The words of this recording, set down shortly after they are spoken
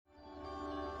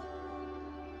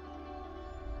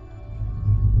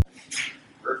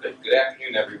Good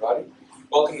afternoon, everybody.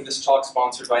 Welcome to this talk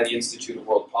sponsored by the Institute of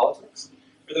World Politics.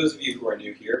 For those of you who are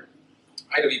new here,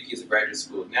 IWP is a graduate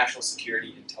school of national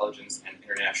security, intelligence, and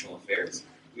international affairs.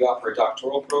 We offer a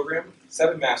doctoral program,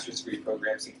 7 master's degree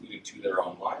programs, including 2 that are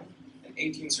online, and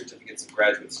 18 certificates of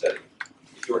graduate study.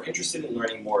 If you are interested in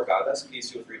learning more about us, please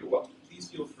feel free to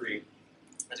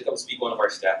come speak to one of our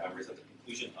staff members at the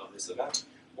conclusion of this event,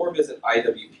 or visit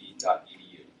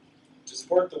iwp.edu. To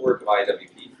support the work of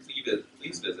IWP,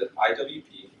 please visit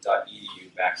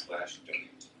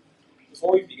iwp.edu/donate.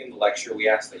 Before we begin the lecture, we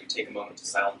ask that you take a moment to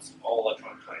silence all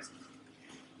electronic devices.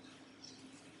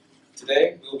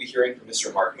 Today, we will be hearing from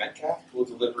Mr. Mark Metcalf, who will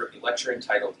deliver a lecture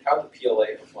entitled How the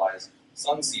PLA Applies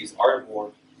Sunzi's Art of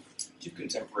War to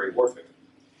Contemporary Warfare.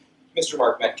 Mr.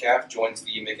 Mark Metcalf has joined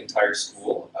the McIntyre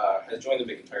School in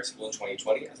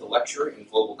 2020 as a lecturer in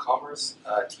global commerce,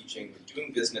 teaching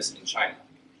Doing Business in China,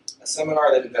 a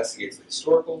seminar that investigates the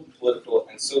historical, political,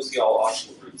 and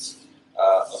sociological roots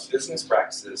of business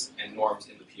practices and norms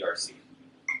in the PRC.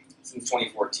 Since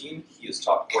 2014, he has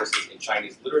taught courses in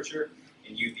Chinese literature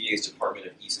in UVA's Department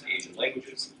of East Asian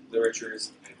Languages,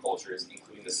 Literatures, and Cultures,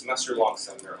 including the semester-long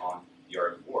seminar on the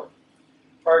Art of War.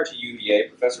 Prior to UVA,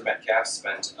 Professor Metcalf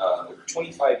spent over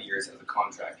 25 years as a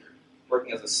contractor,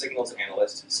 working as a signals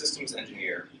analyst, systems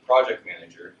engineer, project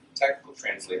manager, technical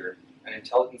translator, and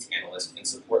intelligence analyst in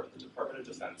support of the Department of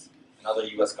Defense and other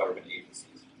U.S. government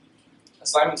agencies.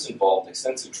 Assignments involved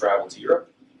extensive travel to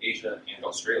Europe, Asia, and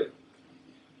Australia.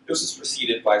 This was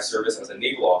preceded by service as a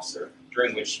naval officer,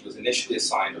 during which he was initially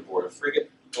assigned aboard a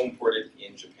frigate home-ported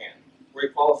in Japan, where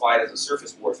he qualified as a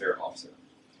surface warfare officer.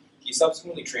 He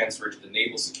subsequently transferred to the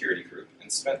Naval Security Group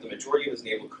and spent the majority of his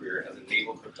naval career as a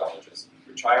naval cryptologist,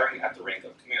 retiring at the rank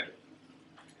of commander.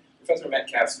 Professor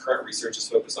Metcalf's current research is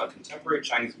focused on contemporary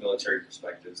Chinese military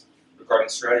perspectives regarding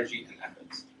strategy and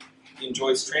ethics. He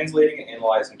enjoys translating and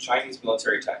analyzing Chinese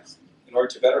military texts in order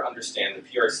to better understand the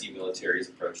PRC military's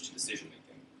approach to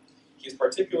decision-making. He is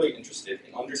particularly interested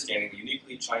in understanding the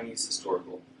uniquely Chinese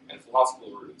historical and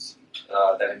philosophical roots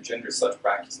that engender such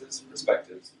practices,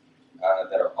 perspectives,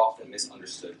 that are often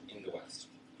misunderstood in the West.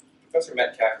 Professor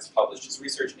Metcalf has published his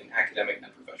research in academic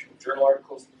and professional journal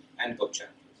articles and book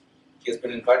chapters. He has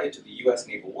been invited to the U.S.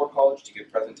 Naval War College to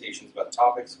give presentations about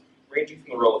topics ranging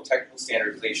from the role of technical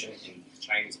standardization in the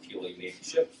Chinese PLA Navy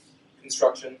ship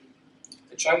construction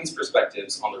to Chinese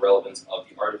perspectives on the relevance of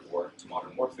the art of war to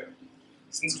modern warfare.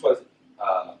 Since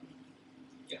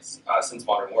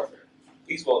modern warfare,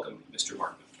 please welcome Mr.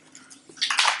 Mark Metcalf.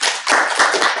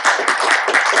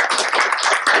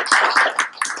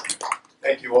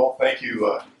 Thank you all. Thank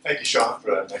you, Sean,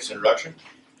 for that nice introduction.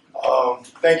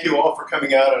 Thank you all for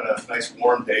coming out on a nice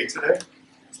warm day today.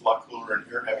 It's a lot cooler in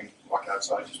here, having walked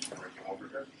outside just before I came over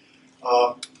here.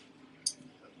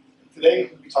 Today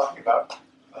we'll be talking about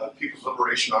People's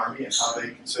Liberation Army and how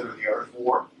they consider the art of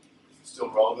war. It's still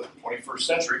relevant in the 21st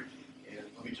century. And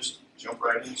let me just jump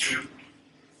right into the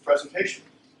presentation.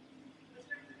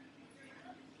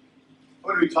 I'm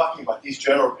going to be talking about these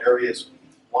general areas,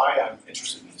 why I'm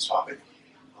interested in this topic,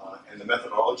 and the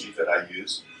methodology that I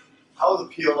use, how the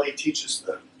PLA teaches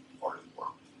the art of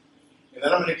war. And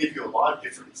then I'm going to give you a lot of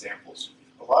different examples.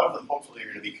 A lot of them hopefully are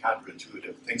going to be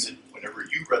counterintuitive, things that whenever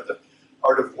you read the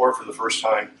Art of War for the first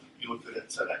time, you looked at it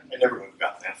and said, I never would have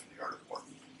gotten that from the Art of War.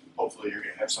 Hopefully you're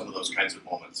going to have some of those kinds of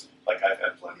moments, like I've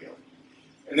had plenty of.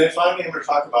 And then finally I'm going to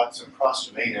talk about some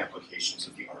cross-domain applications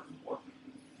of the Art of War.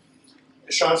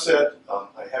 As Sean said,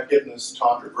 I have given this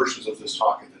talk, or versions of this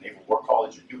talk, at the Naval War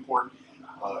College in Newport,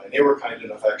 and they were kind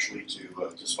enough actually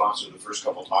to sponsor the first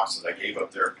couple talks that I gave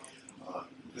up there.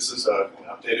 This is an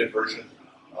updated version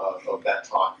of that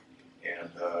talk, and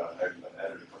I've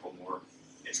added a couple more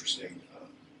interesting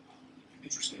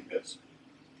bits.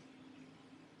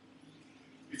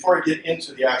 Before I get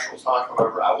into the actual talk,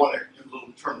 however, I want to do a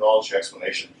little terminology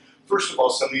explanation. First of all,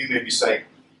 some of you may be saying,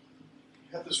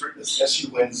 you have this written as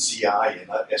S-U-N-Z-I and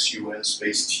not S-U-N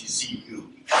space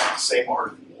T-Z-U. It's the same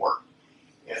art of war.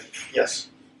 And yes,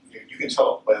 you can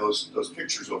tell by those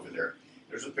pictures over there.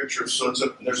 There's a picture of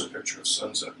Sunzi and there's a picture of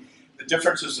Sunzi. The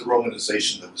difference is the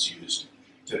romanization that was used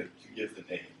to give the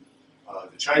name.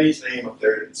 The Chinese name up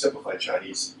there, in simplified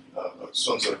Chinese, of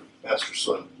Sunzi, Master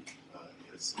Sun,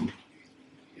 is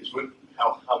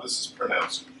how this is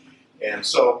pronounced. And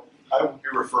so I will be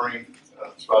referring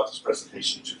throughout this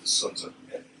presentation to the Sunzi,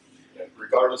 and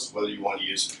regardless of whether you want to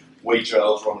use Wei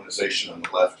Giles romanization on the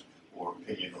left or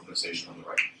Pinyin romanization on the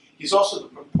right. He's also the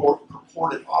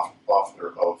purported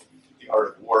author of The Art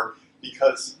of War,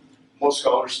 because most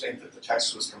scholars think that the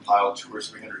text was compiled 200 or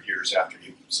 300 years after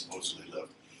he supposedly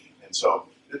lived. And so,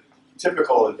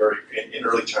 typical in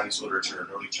early Chinese literature and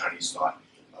early Chinese thought,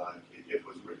 It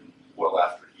was written well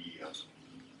after he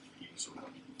was around.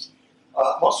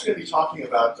 I'm also going to be talking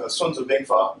about Sunzi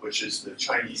Bingfa, which is the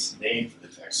Chinese name for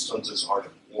the text, Sunzi's Art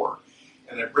of War.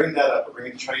 And I bring that up, I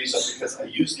bring the Chinese up because I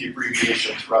use the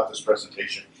abbreviation throughout this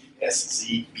presentation,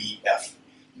 SZBF,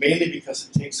 mainly because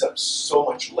it takes up so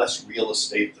much less real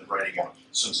estate than writing out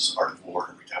Sunzi's Art of War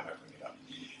every time I bring it up.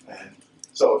 And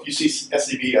so if you see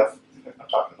SZBF, I'm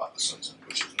talking about the Sunzi,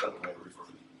 which is another way to refer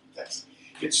to the text.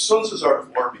 It's Sunzi's Art of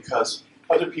War because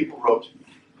other people wrote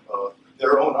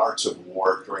their own arts of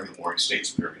war during the Warring States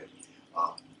period.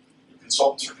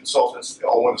 Consultants are consultants, they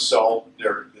all want to sell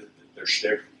their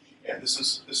shtick, and this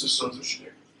is Sunzi's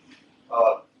shtick.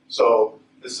 So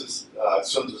this is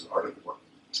Sunzi's Art of War.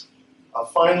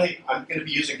 Finally, I'm going to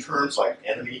be using terms like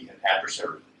enemy and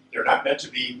adversary. They're not meant to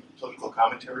be political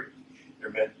commentary, they're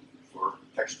meant for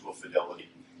textual fidelity.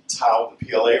 It's how the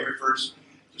PLA refers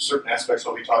to certain aspects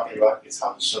I'll be talking about, it's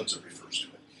how the Sunzi refers to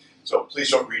it. So please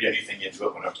don't read anything into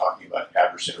it when I'm talking about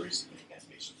adversaries and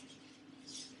enemies.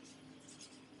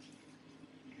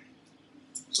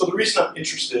 So the reason I'm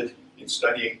interested in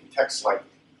studying texts like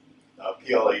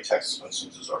PLA texts on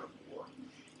Sunzi's Art of War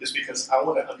is because I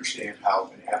want to understand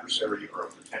how an adversary or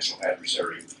a potential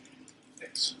adversary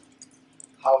thinks,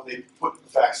 how they put the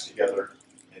facts together,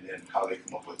 and then how they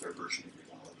come up with their version of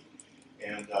reality.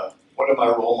 And one of my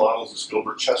role models is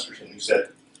Gilbert Chesterton, who said,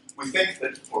 "We think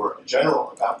that for a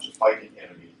general about to fight an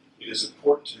enemy, it is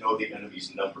important to know the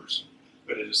enemy's numbers,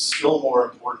 but it is still more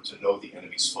important to know the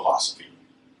enemy's philosophy."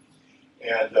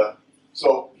 And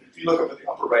so if you look up at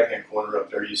the upper right-hand corner up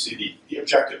there, you see the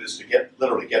objective is to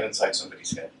literally get inside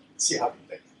somebody's head, see how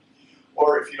they think.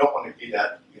 Or if you don't want to be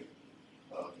that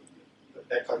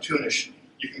cartoonish,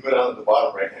 you can go down to the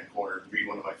bottom right-hand corner and read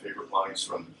one of my favorite lines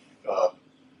from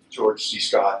George C.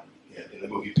 Scott in the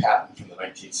movie Patton from the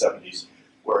 1970s,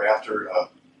 where after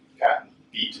Patton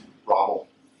beat Rommel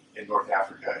in North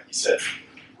Africa, he said,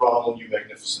 "Rommel, you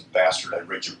magnificent bastard, I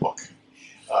read your book."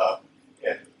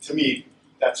 And to me,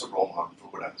 that's a role model for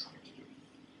what I'm trying to do.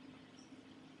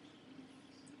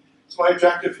 So my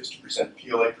objective is to present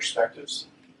PLA perspectives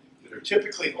that are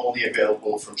typically only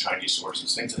available from Chinese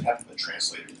sources, things that haven't been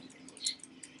translated into English.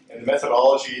 And the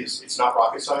methodology is, it's not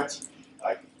rocket science.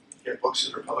 I get books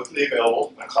that are publicly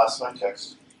available, I classify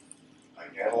texts, I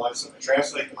analyze them, I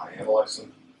translate them, I analyze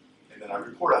them, and then I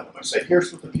report on them. I say,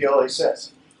 here's what the PLA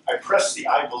says. I press the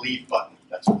I believe button.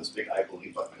 That's what this big I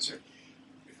believe button is here.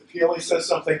 If the PLA says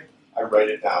something, I write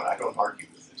it down. I don't argue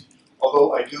with it.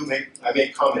 Although I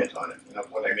make comment on it. And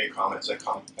when I make comments, I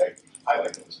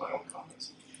highlight them as my own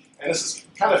comments. And this is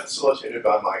kind of facilitated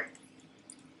by my,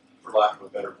 for lack of a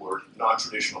better word,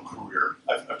 non-traditional career.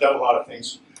 I've done a lot of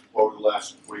things over the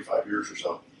last 45 years or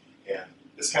so, and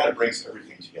this kind of brings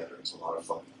everything together. It's a lot of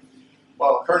fun.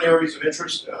 Well, current areas of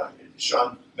interest,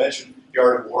 Sean mentioned the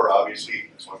art of war, obviously,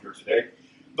 that's why I'm here today.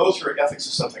 Military ethics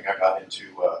is something I got into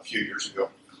a few years ago.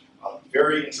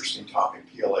 Very interesting topic,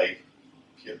 PLA.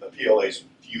 The PLA's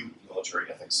view of military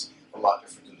ethics, a lot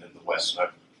different than in the West, and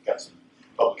I've got some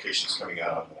publications coming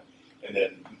out on that. And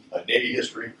then Navy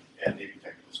history and Navy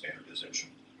technical standardization.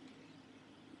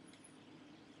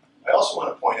 I also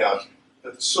want to point out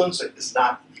that the Sunzi is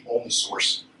not the only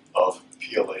source of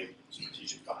PLA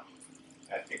strategic thought.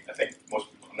 I think most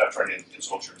people, I'm not trying to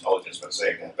insult your intelligence by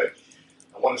saying that, but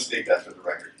I want to state that for the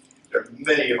record. There are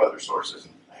many of other sources,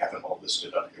 and I have them all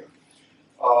listed up here.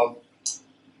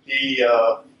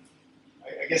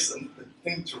 I guess the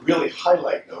thing to really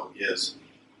highlight, though, is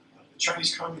the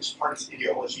Chinese Communist Party's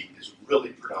ideology is really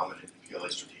predominant in PLA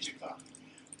strategic thought.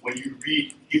 When you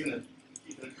read even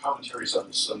in commentaries on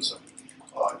the Sunzi,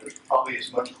 there's probably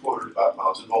as much quoted about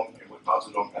Mao Zedong and what Mao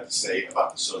Zedong had to say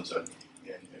about the Sunzi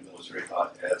and military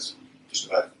thought as just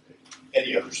about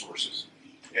any other sources.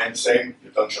 And same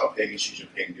with Deng Xiaoping and Xi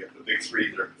Jinping, the big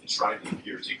three that are enshrined in the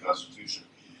PRC Constitution.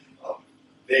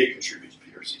 They contribute to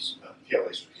PRC's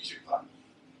PLA strategic thought.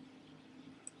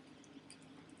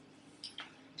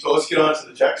 So let's get on to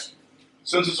the text.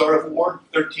 Sunzi's Art of War,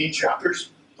 13 chapters.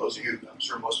 Those of you, I'm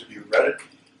sure most of you have read it.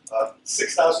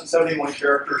 6,071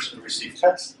 characters in the received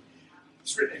text.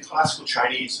 It's written in classical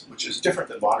Chinese, which is different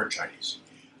than modern Chinese,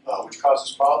 which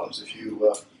causes problems if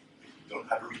you don't know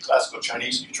how to read classical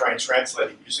Chinese and you try and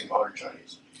translate it using modern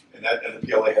Chinese. And the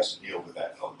PLA has to deal with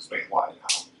that, and I'll explain why and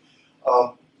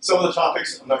how. Some of the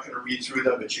topics, I'm not going to read through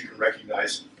them, but you can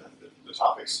recognize the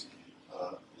topics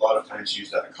a lot of times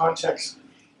used out of context.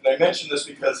 And I mention this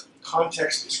because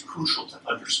context is crucial to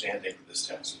understanding this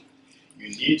text. You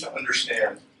need to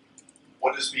understand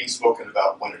what is being spoken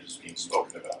about when it is being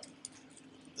spoken about.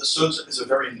 The Sunzi is a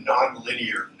very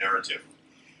non-linear narrative.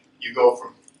 You go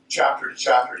from chapter to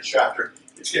chapter to chapter.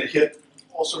 It's going to hit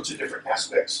all sorts of different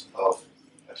aspects of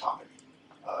a topic.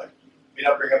 May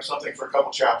not bring up something for a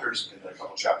couple chapters, and then a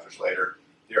couple chapters later,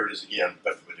 there it is again,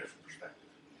 but from a different perspective.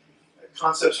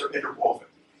 Concepts are interwoven.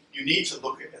 You need to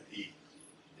look at the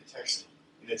text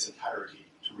in its entirety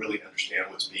to really understand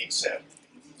what's being said.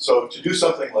 So to do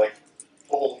something like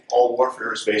pull all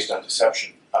warfare is based on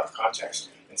deception out of context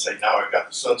and say, now I've got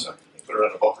the Sunzi and put it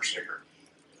on a bumper sticker,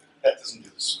 that doesn't do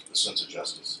the Sunzi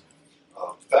justice.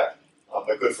 In fact,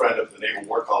 my good friend of the Naval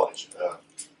War College,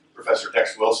 Professor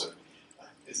Dex Wilson,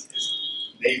 is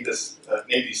named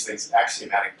these things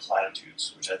axiomatic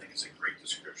platitudes, which I think is a great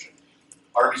description.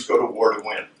 Armies go to war to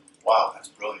win. Wow, that's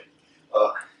brilliant.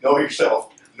 Know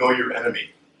yourself, know your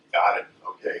enemy. Got it,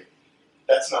 okay.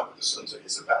 That's not what the Sunzi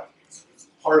is about. It's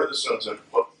part of the Sunzi,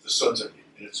 but the Sunzi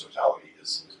in its totality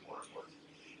is more important.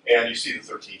 And you see the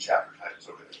 13 chapter titles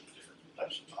over there, different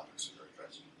types of topics that are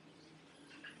addressed.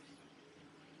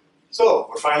 So,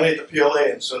 we're finally at the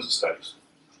PLA and Sunzi studies.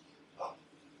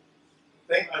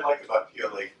 The thing I like about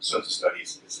PLA Sunzi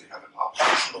studies is they have an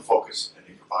operational focus and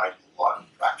they provide a lot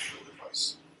of practical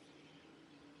advice.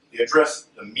 They address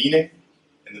the meaning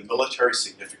and the military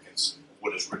significance of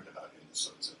what is written about in the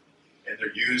Sunzi, and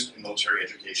they're used in military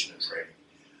education and training.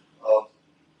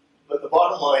 But the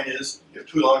bottom line is, if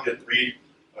too long didn't read,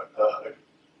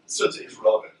 Sunzi is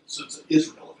relevant. Sunzi is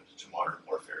relevant to modern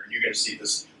warfare, and you're going to see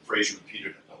this phrase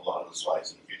repeated on a lot of the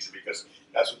slides in the future because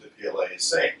that's what the PLA is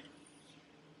saying.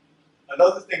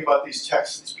 Another thing about these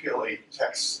texts, these PLA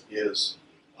texts, is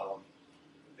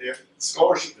their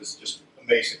scholarship is just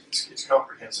amazing. It's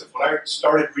comprehensive. When I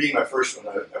started reading my first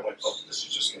one, I went, oh, this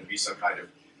is just going to be some kind of,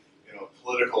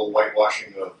 political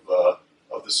whitewashing of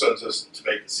the Sunzis to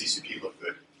make the CCP look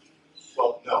good.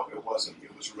 Well, no, it wasn't.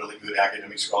 It was really good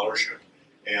academic scholarship.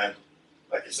 And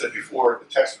like I said before,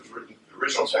 the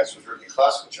original text was written in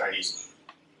classical Chinese.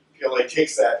 PLA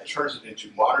takes that and turns it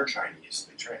into modern Chinese.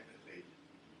 They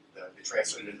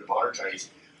translate it into modern Chinese,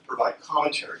 provide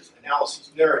commentaries,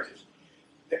 analyses, narratives.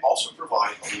 They also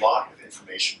provide a lot of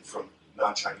information from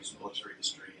non-Chinese military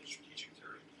history and strategic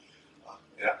theory.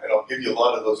 And I'll give you a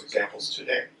lot of those examples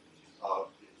today.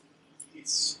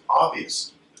 It's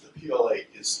obvious that the PLA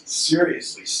is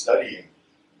seriously studying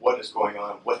what is going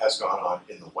on, what has gone on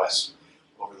in the West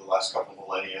over the last couple of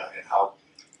millennia and how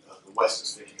the West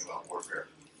is thinking about warfare.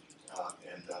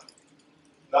 And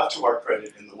not to our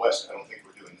credit, in the West, I don't think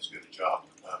we're doing as good a job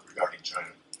regarding China.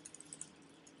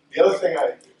 The other thing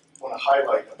I want to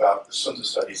highlight about the Sunzi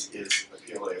studies is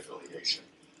the PLA affiliation.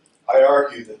 I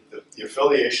argue that the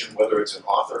affiliation, whether it's an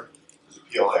author who's a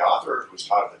PLA author who's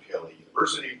taught at the PLA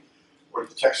University, or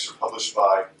the texts are published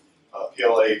by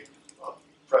PLA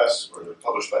Press, or they're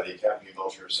published by the Academy of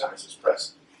Military Sciences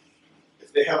Press,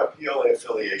 if they have a PLA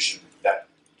affiliation, that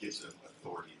gives them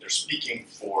authority. They're speaking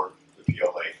for the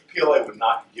PLA. The PLA would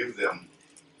not give them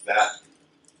that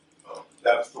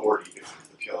authority if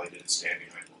the PLA didn't stand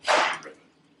behind what was being written.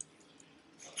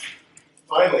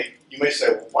 Finally, you may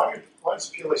say, well, why is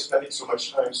the PLA spending so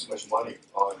much time, so much money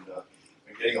on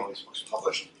getting all these books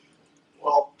published?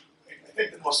 Well, I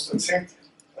think the most succinct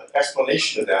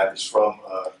explanation of that is from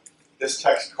this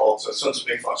text called Sunzi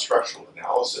Bingfa Structural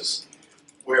Analysis,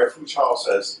 where Fu Chao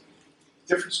says,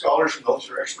 different scholars and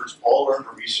military experts all learn to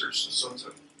research the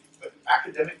Sunzi, but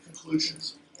academic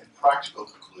conclusions and practical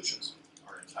conclusions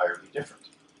are entirely different.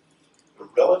 The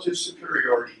relative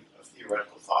superiority of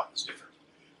theoretical thought is different,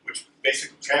 which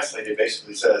basically translated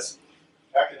basically says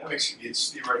academics can be as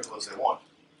theoretical as they want,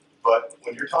 but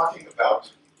when you're talking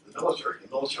about the military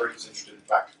is interested in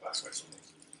practical aspects of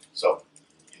things. So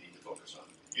you need to focus on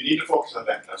it. You need to focus on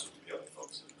that, and that's what the PLA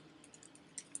focuses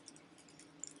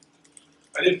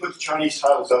on. I didn't put the Chinese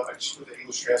titles up, I just put the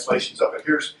English translations up, and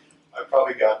I've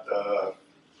probably got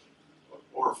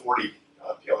over 40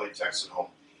 PLA texts at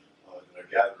home that I've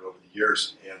gathered over the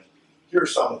years, and here are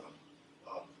some of them.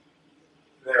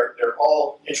 They're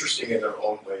all interesting in their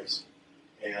own ways,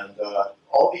 and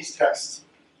all these texts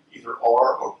either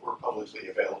are or were publicly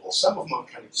available. Some of them have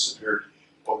kind of disappeared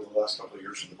over the last couple of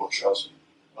years from the bookshelves.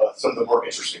 Some of the more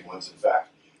interesting ones, in fact,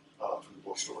 from the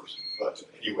bookstores. But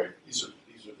anyway, these are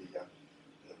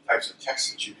the types of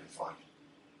texts that you can find.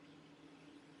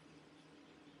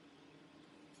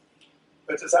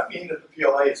 But does that mean that the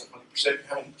PLA is 100%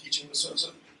 behind teaching the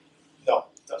Sunzi? No,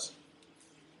 it doesn't.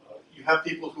 You have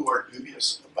people who are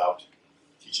dubious about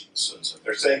teaching the Sunzi.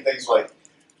 They're saying things like,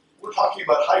 we're talking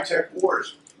about high-tech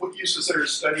wars. What use is there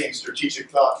studying strategic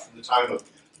thought from the time of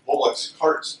bullocks,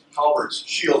 carts, halberds,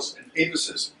 shields, and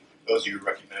avises? Those of you who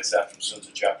recognize that from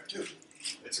Sunzi chapter 2.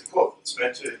 It's a quote. It's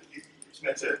meant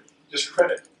to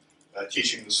discredit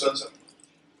teaching the Sunzi.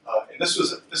 And this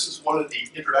is one of the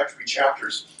introductory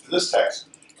chapters to this text,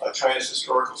 China's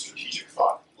Historical Strategic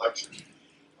Thought lectures.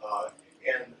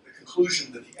 And the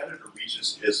conclusion that the editor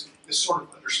reaches is this sort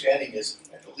of understanding is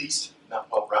at the least not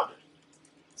well-rounded.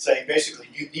 Saying basically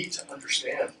you need to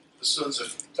understand the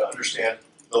Sunzi to understand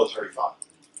military thought.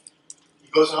 He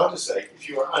goes on to say if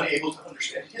you are unable to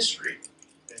understand history,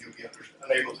 then you'll be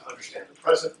unable to understand the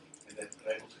present and then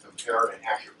unable to compare and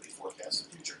accurately forecast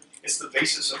the future. It's the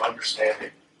basis of understanding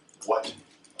what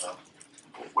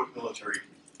military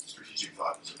strategic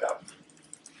thought is about.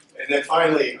 And then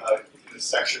finally, in this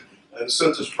section, the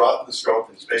Sun Tzu's broadened the scope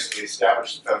and has basically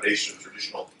established the foundation of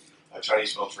traditional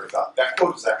Chinese military thought. That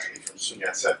quote is actually from Sun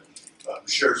Yat-sen, who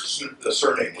shares the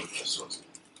surname with Sun Tzu.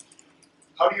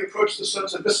 How do you approach the Sun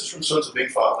Tzu? This is from Sun Tzu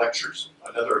Big File Lectures,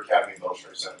 another Academy of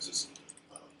Military Sciences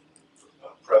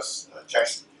press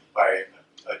text by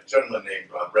a gentleman named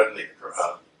Red Lee,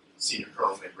 senior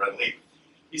colonel named Red Lee.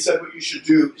 He said what you should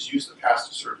do is use the past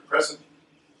to serve the present.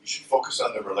 You should focus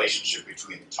on the relationship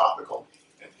between the topical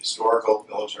and historical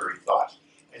military thought.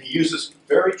 And he uses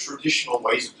very traditional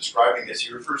ways of describing this.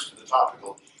 He refers to the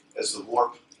topical as the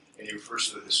warp, and he refers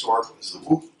to the historical as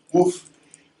the woof.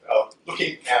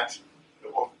 Looking at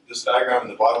this diagram in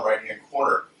the bottom right-hand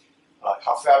corner,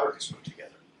 how fabric is put together.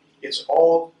 It's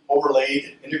all overlaid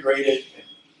and integrated, and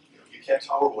you can't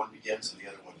tell where one begins and the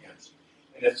other one ends.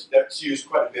 And that's used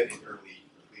quite a bit in early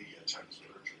Chinese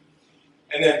literature.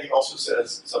 And then he also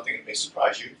says something that may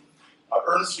surprise you.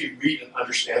 Earnestly read and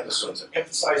understand the Sun Tzu.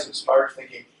 Emphasize inspired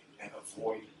thinking and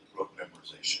avoid rote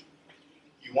memorization.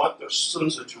 You want the Sun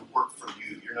Tzu to work for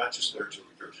you. You're not just there to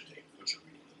regurgitate what you're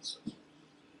reading in the Sun Tzu.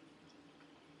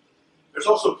 There's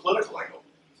also a political angle.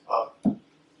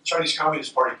 Chinese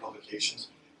Communist Party publications,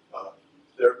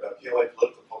 their PLA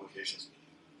political publications,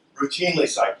 routinely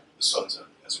cite the Sun Tzu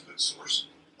as a good source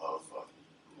of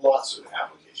lots of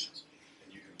applications.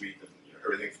 And you can read them,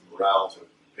 everything from morale to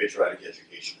patriotic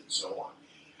education and so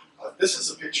on. This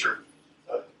is a picture.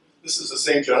 This is the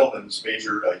same gentleman's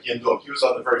Major Yin Dong. He was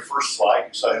on the very first slide.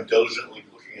 You saw him diligently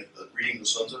looking at reading the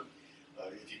Sun Tzu.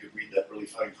 If you could read that really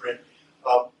fine print.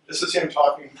 This is him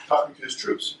talking to his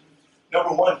troops.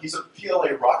 Number one, he's a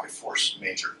PLA rocket force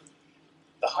major,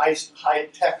 the highest high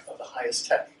tech of the highest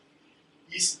tech.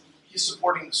 He's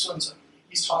supporting the Sun Tzu.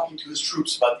 He's talking to his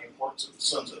troops about the importance of the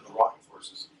Sun Tzu, the rocket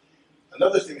forces.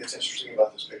 Another thing that's interesting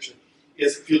about this picture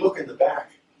is if you look in the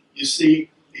back, you see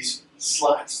these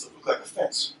slats that look like a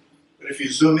fence. But if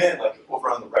you zoom in, like over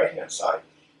on the right-hand side,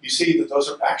 you see that those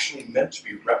are actually meant to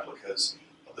be replicas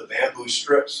of the bamboo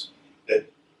strips that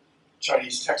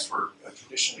Chinese texts were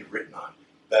traditionally written on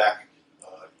back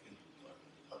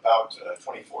about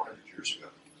 2,400 years ago.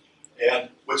 And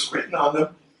what's written on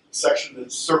them, the section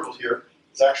that's circled here,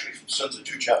 is actually from Sun Tzu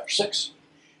 2, Chapter 6,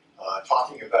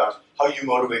 talking about how you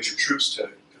motivate your troops to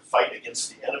fight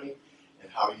against the enemy,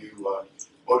 and how you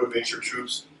motivate your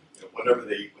troops whenever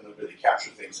they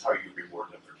capture things, how you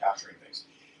reward them for capturing things.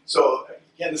 So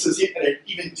again, this is at an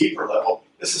even deeper level.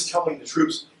 This is telling the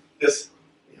troops this.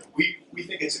 We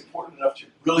think it's important enough to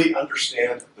really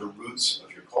understand the roots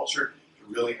of your culture,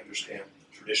 to really understand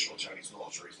traditional Chinese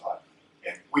military thought.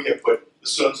 And we have put the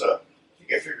Sun Tzu, I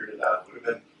think I figured it out, it would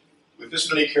have been with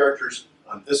this many characters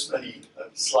on this many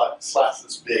slats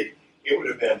this big, it would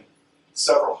have been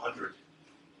several hundred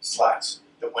slats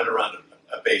that went around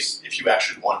a base if you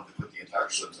actually wanted to put the entire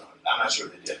Sun Tzu on it. I'm not sure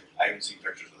they did. I haven't seen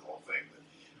pictures of the whole thing,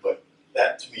 but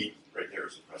that to me right there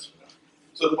is impressive enough.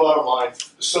 So the bottom line,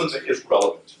 the Sun Tzu is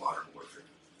relevant to modern warfare.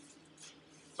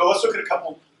 So let's look at a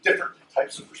couple different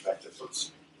types of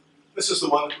perspectives. This is the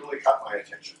one that really caught my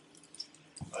attention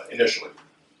initially.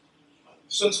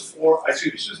 Sun Tzu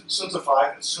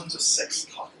 5 and Sun Tzu 6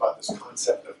 talk about this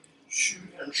concept of shu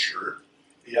and shi,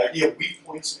 the idea of weak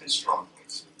points and strong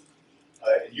points.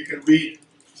 And you can read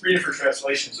 3 different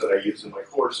translations that I use in my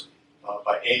course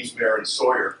by Ames, Mayer, and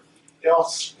Sawyer. They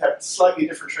all have slightly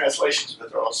different translations,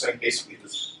 but they're all saying basically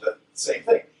the same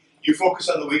thing. You focus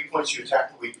on the weak points, you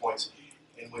attack the weak points,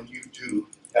 and when you do,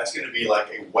 that's going to be like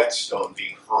a whetstone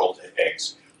being hurled at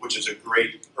eggs, which is a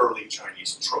great early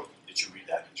Chinese trope that you read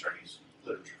that in Chinese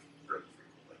literature very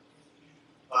frequently.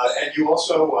 And you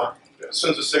also,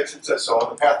 Sun Tzu 6, it says, so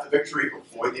on the path to victory,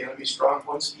 avoid the enemy's strong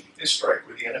points and strike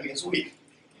where the enemy is weak.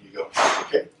 And you go,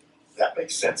 okay, that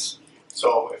makes sense.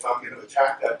 So if I'm going to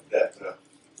attack that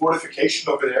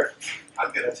fortification over there,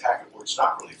 I'm going to attack it where it's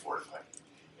not really fortified.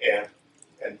 And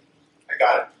I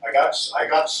got it. I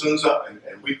got Sun Tzu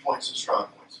and weak points and strong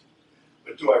points.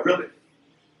 But do I really?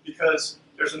 Because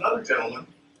there's another gentleman,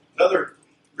 another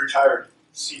retired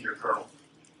senior colonel,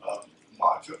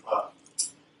 Ma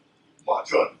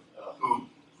Jun,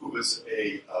 who was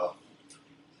a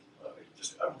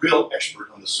real expert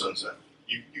on the Sunzi.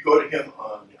 You go to him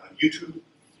on YouTube,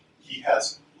 he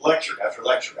has lecture after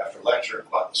lecture after lecture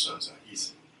about the Sunzi.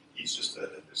 He's just a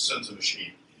Sunzi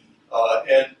machine.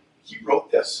 And he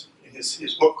wrote this in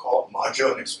his book called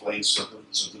Mahjong Explains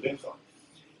Sunzi Bingfa.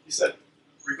 He said,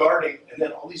 regarding, and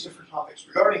then all these different topics,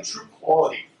 regarding troop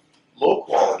quality, low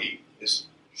quality is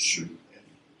shu, and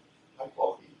high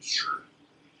quality is sure.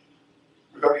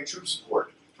 Regarding troop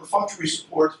support, perfunctory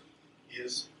support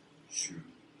is shu,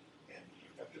 and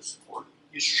effective support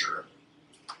is sure,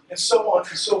 and so on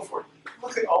and so forth.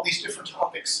 Look at all these different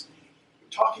topics.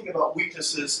 Talking about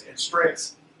weaknesses and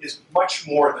strengths is much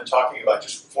more than talking about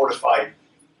just fortified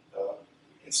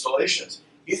installations.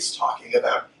 It's talking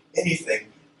about anything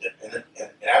that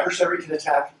an adversary can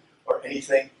attack or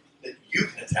anything that you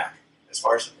can attack as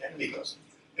far as the enemy goes.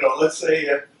 You know, let's say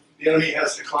the enemy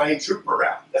has declining troop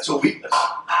morale. That's a weakness.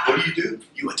 What do?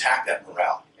 You attack that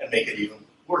morale and make it even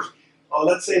worse.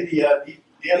 Let's say the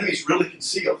enemy's really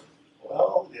concealed.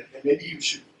 Well, then maybe you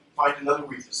should find another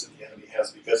weakness that the enemy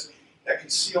has, because that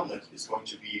concealment is going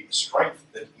to be a strength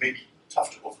that may be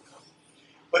tough to overcome.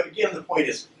 But again, the point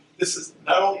is, this is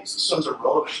not only is the Sunzi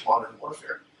relevant to modern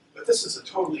warfare, but this is a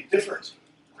totally different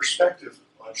perspective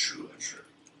on shu and sure.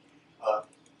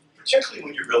 Particularly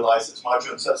when you realize, as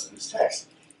Mahjong says in his text,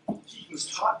 he was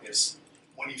taught this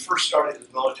when he first started his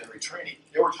military training.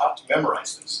 They were taught to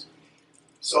memorize this.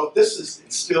 So this is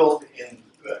instilled in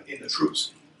the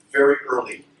troops very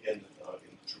early in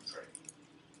troop training.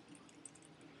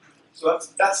 So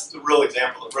that's the real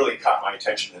example that really caught my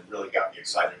attention and really got me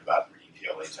excited about reading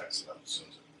PLA texts about the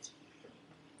Sunzi.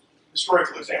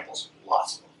 Historical examples,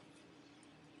 lots of them.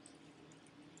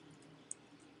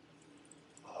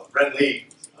 Ren Li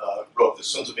wrote the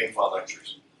Sunzi Bingfa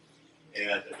lectures,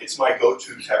 and it's my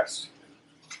go-to text.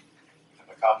 I have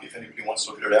a copy if anybody wants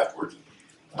to look at it afterwards.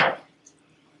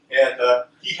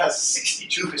 He has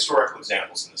 62 historical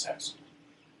examples in the text.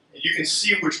 And you can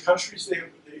see which countries they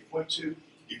went to,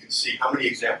 you can see how many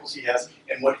examples he has,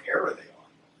 and what era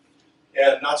they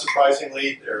are. And not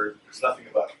surprisingly, there's nothing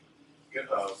about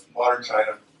modern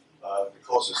China. The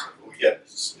closest that we get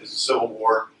is the Civil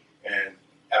War, and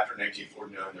after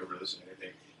 1949, there really isn't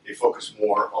anything. They focus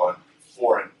more on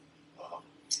foreign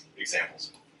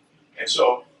examples. And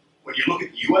so, when you look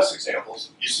at U.S.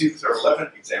 examples, you see that there are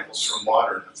 11 examples from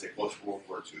modern, let's say, post-World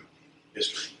War II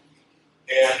history.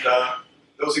 And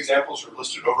those examples are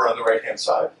listed over on the right-hand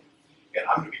side. And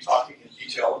I'm going to be talking in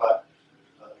detail about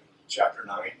Chapter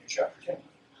 9 and Chapter 10.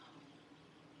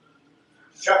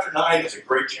 Chapter 9 is a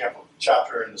great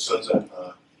chapter in the Sunzi.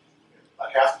 About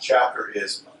half the chapter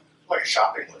is like a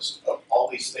shopping list of all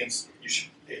these things that you should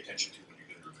pay attention to when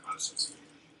you're doing reconnaissance.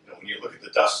 You know, when you look at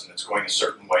the dust and it's going a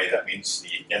certain way, that means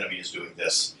the enemy is doing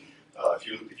this. If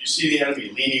you see the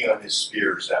enemy leaning on his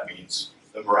spears, that means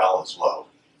the morale is low.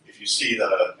 If you see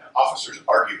the officers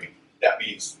arguing, that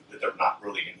means that they're not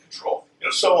really in control. You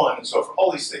know, so on and so forth.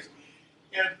 All these things,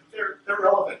 and they're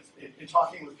relevant in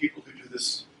talking with people who do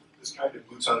this kind of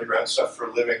boots on the ground stuff for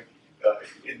a living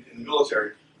in the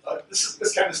military.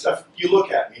 This kind of stuff you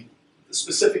look at. I mean, the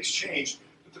specifics change,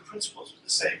 but the principles are the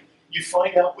same. You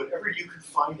find out whatever you can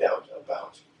find out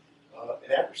about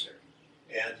an adversary,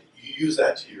 and you use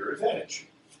that to your advantage.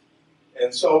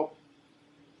 And so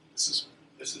this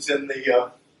is in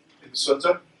the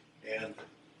Sunzi, and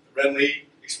Ren Li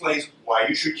explains why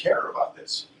you should care about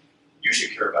this. You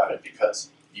should care about it because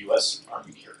the U.S.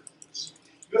 Army cared about this.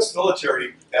 U.S.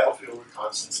 military battlefield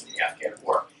reconnaissance in the Afghan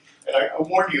war. And I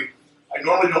warn you, I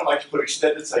normally don't like to put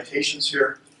extended citations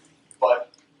here, but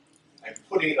I'm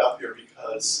putting it up here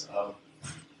because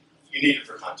you need it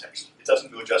for context. It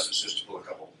doesn't do it justice just to pull a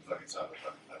couple nuggets out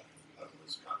of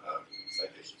those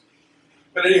citations.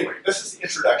 But anyway, this is the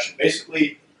introduction.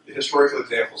 Basically, the historical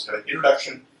examples have an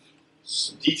introduction,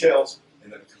 some details,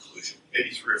 and then a conclusion.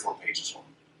 Maybe 3 or 4 pages long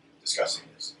discussing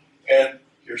this. And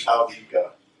here's how the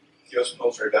U.S.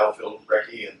 military battlefield,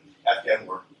 Recce, and Afghan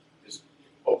war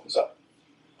opens up.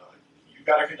 You've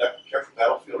got to conduct careful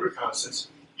battlefield reconnaissance,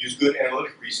 use good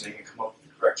analytic reasoning, and come up with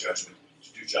the correct judgment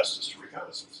to do justice to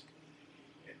reconnaissance.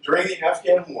 And during the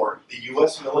Afghan war, the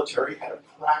U.S. military had a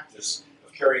practice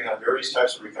of carrying out various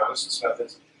types of reconnaissance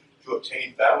methods to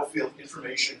obtain battlefield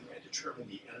information and determine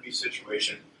the enemy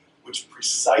situation, which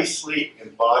precisely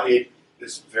embodied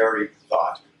this very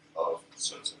thought of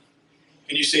Sunzi.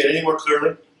 Can you see it any more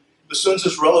clearly? The Sunzi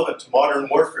is relevant to modern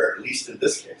warfare, at least in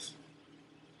this case.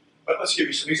 But let's give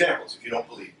you some examples if you don't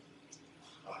believe.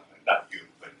 Not you,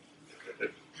 but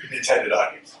the intended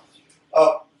audience.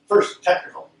 First,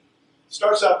 technical.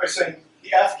 Starts out by saying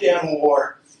the Afghan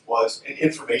war was an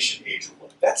information age war.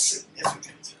 That's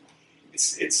significant.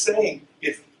 It's saying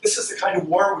This is the kind of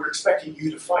war we're expecting you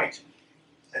to fight.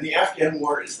 And the Afghan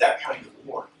war is that kind of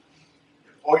war.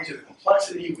 Owing to the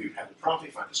complexity, we have to promptly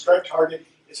find the strike target.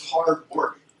 It's hard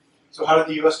work. So how did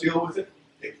the US deal with it?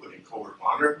 They put in covert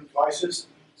monitoring devices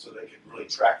so they could really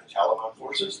track the Taliban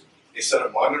forces. They set a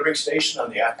monitoring station on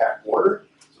the Afghan border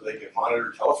so they could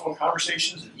monitor telephone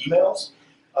conversations and emails.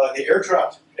 They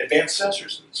airdropped advanced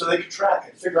sensors so they could track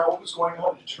and figure out what was going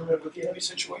on and determine what the enemy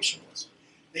situation was.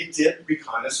 They did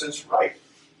reconnaissance right.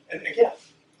 And again,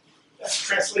 that's a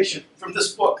translation from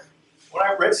this book. When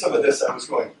I read some of this, I was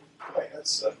going, boy,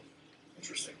 that's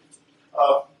interesting.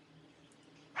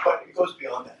 But it goes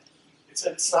beyond that.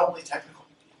 It's not only technical.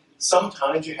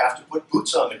 Sometimes you have to put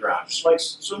boots on the ground, just like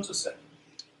Sunzi said.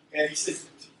 And he said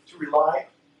to rely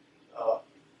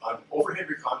on overhead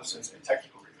reconnaissance and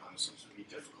technical reconnaissance would be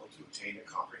difficult to obtain a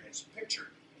comprehensive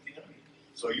picture of the enemy.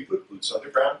 So you put boots on the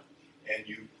ground and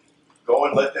you go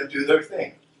and let them do their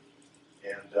thing.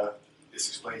 And this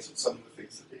explains some of the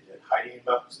things that they did, hiding in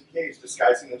mountains and caves,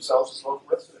 disguising themselves as local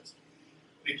residents.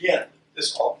 But again,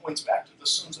 this all points back to the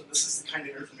Sunzi. This is the kind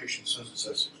of information Sunzi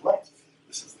says to collect.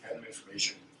 This is the kind of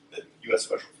information that U.S.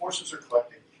 Special Forces are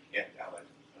collecting and Allied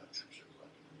troops are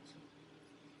collecting.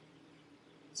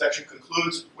 The section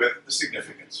concludes with the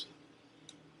significance.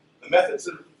 The methods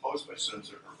that are proposed by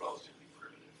Sunzi are relatively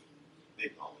primitive. They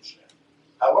acknowledge that.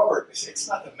 However, they say it's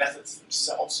not the methods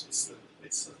themselves,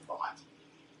 it's the thought.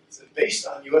 So based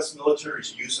on U.S.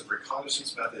 military's use of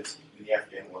reconnaissance methods in the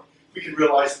Afghan war, we can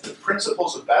realize that the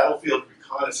principles of battlefield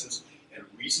reconnaissance and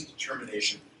reasoned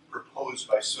determination proposed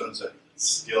by Sunzi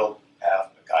still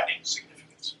have a guiding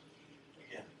significance.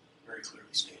 Again, very clearly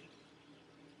stated.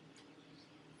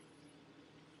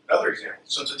 Another example,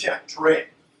 Sunzi 10, terrain.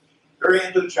 Very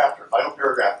end of the chapter, final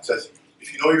paragraph, it says,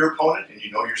 if you know your opponent and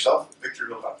you know yourself,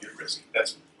 victory will not be at risk.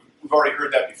 We've already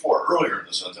heard that before, earlier in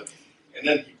the Sunzi. And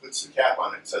then he puts the cap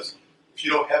on it and says, if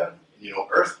you know heaven and you know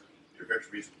earth, your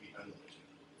victories will be unlimited.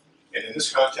 And in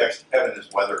this context, heaven is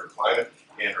weather or climate,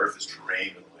 and earth is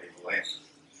terrain and the lay of the land.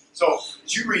 So,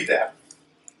 as you read that,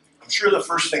 I'm sure the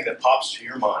first thing that pops to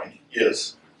your mind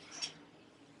is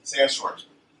sandstorms,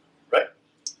 right?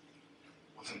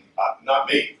 Not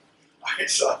me. I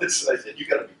saw this and I said, you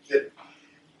gotta be kidding.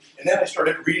 And then I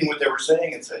started reading what they were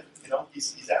saying and said,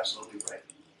 he's absolutely right.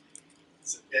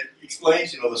 It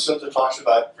explains, the Sunzi talks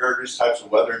about various types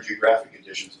of weather and geographic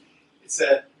conditions. It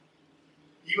said,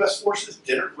 the U.S. forces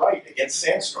did it right against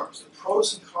sandstorms. The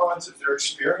pros and cons of their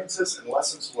experiences and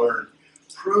lessons learned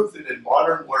prove that in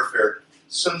modern warfare,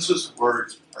 Sunzi's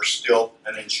words are still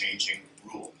an unchanging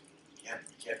rule. Again,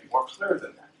 you can't be more clear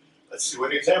than that. Let's see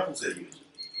what examples they used.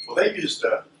 Well, they used,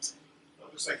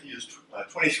 looks like they used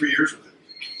 23 years with it.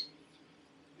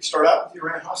 They start out with the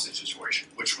Iran hostage situation,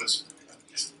 which was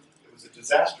a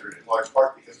disaster in large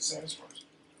part because of sandstorms.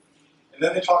 And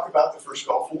then they talk about the first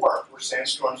Gulf War, where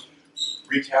sandstorms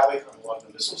wreaked havoc on a lot of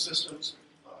the missile systems,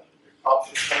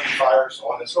 probably friendly fire,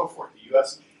 so on and so forth. The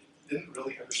U.S. didn't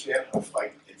really understand how to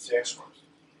fight in sandstorms.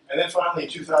 And then finally, in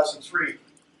 2003,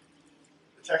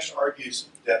 the text argues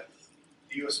that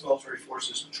the U.S. military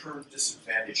forces turned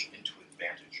disadvantage into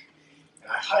advantage.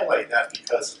 And I highlight that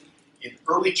because in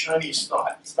early Chinese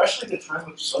thought, especially the time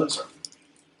of Sun Tzu,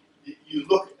 you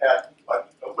look at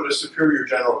what a superior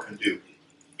general can do.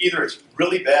 Either it's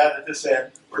really bad at this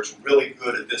end, or it's really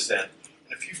good at this end.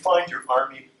 And if you find your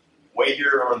army way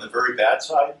here on the very bad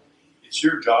side, it's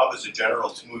your job as a general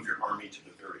to move your army to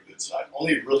the very good side.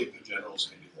 Only really good generals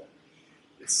can do that.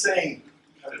 It's saying,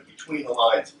 kind of between the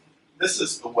lines, this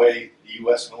is the way the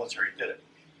U.S. military did it.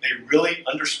 They really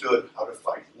understood how to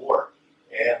fight war,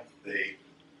 and they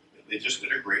just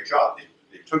did a great job.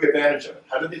 They took advantage of it.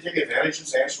 How did they take advantage of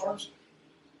sandstorms?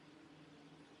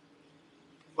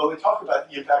 Well, they talk about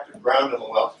the impact of ground and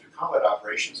low altitude combat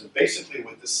operations, and basically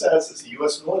what this says is the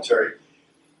U.S. military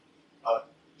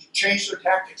changed their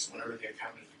tactics whenever they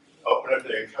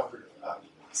encountered a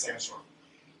sandstorm.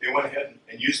 They went ahead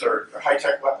and used their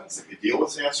high-tech weapons that could deal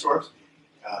with sandstorms.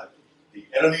 The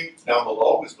enemy down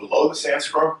below was below the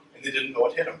sandstorm, and they didn't know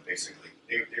what hit them, basically.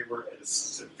 They were at a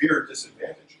severe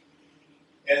disadvantage.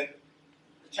 And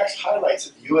the text highlights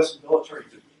that the U.S. military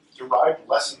derived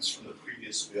lessons from the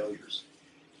previous failures.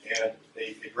 And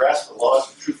they grasped the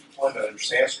laws of troop deployment under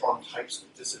sandstorm types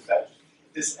of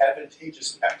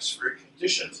disadvantageous atmospheric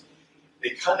conditions. They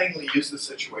cunningly used the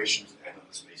situations and on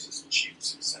this basis achieved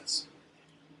success.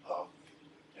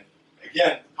 And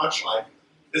again, punchline,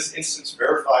 this instance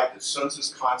verified that Sun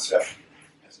Tzu's concept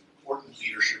has important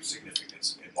leadership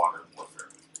significance in modern warfare.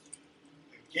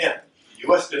 Again, the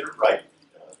U.S. did it right,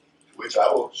 to which I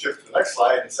will shift to the next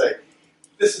slide and say,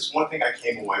 this is one thing I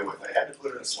came away with. I had to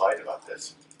put in a slide about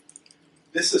this.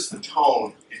 this is the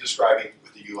tone in describing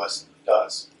what the U.S.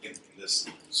 does in this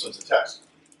Sunzi text.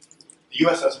 The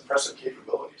U.S. has impressive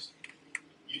capabilities.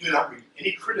 You do not read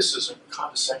any criticism or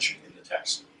condescension in the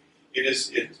text. I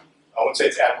wouldn't say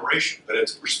it's admiration, but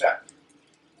it's respect.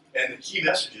 And the key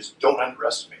message is don't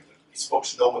underestimate them. These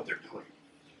folks know what they're doing.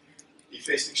 They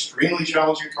faced extremely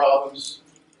challenging problems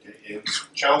in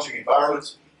challenging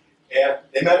environments, and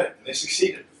they met it, and they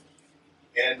succeeded.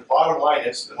 And the bottom line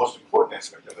is, the most important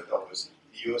aspect of it, though, is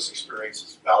the U.S. experience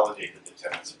has validated the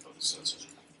tenets of the Sunzi.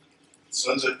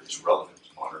 Sunzi is relevant to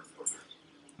modern warfare.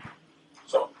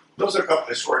 So, those are a couple of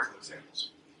historical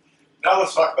examples. Now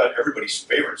let's talk about everybody's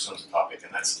favorite Sunzi topic,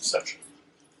 and that's deception.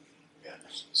 And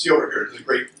see over here, this is a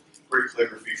great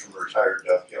calligraphy from a retired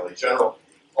PLA general.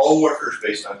 All warfare is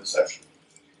based on deception.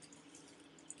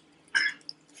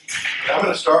 And I'm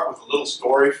going to start with a little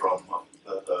story from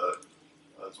the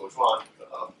Zhuang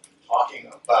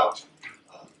talking about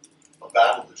a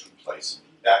battle that took place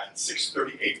back in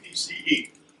 638 BCE.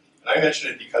 And I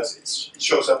mention it because it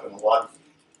shows up in a lot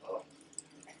of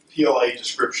PLA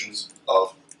descriptions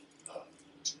of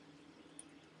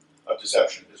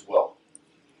deception as well.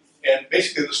 And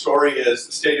basically the story is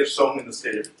the state of Song and the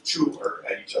state of Chu are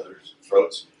at each other's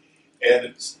throats.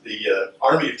 And the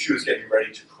army of Chu is getting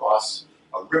ready to cross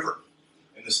a river.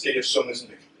 And the state of Song is in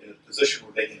a position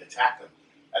where they can attack them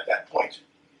at that point.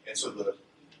 And so the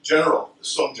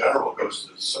Song general goes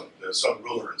to the Song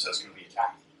ruler and says, can we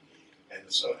attack? And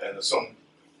the Song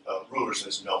ruler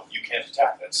says, no, you can't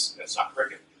attack. That's not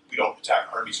cricket. We don't attack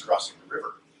armies crossing the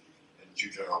river. And the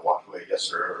Chu general walked away, yes,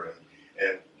 sir.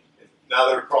 And now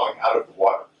they're crawling out of the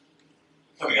water,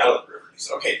 coming out of the river. He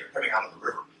said, okay, they're coming out of the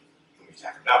river. Can we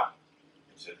attack them now?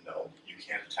 He said, no, you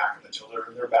can't attack them until they're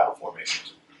in their battle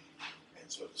formations. And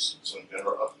so the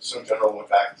Song general went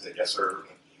back and said, yes, sir.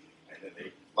 And then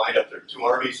they lined up their two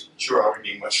armies, the Chu army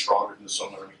being much stronger than the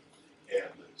Song army,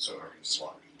 and the Song army was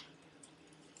slaughtered.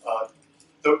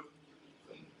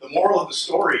 The moral of the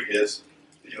story is,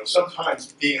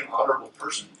 sometimes being an honorable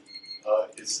person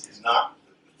is not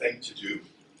the thing to do.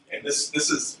 And this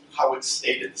is how it's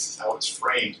stated, this is how it's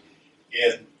framed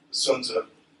in Sunzi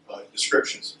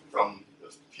descriptions from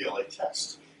the PLA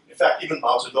text. In fact, even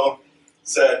Mao Zedong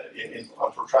said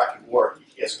on protracted war,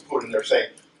 he has a quote in there saying,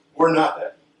 we're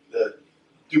not the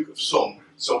Duke of Song,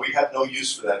 so we have no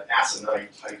use for that asinine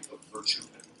type of virtue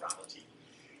and morality.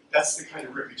 That's the kind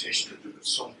of reputation the Duke of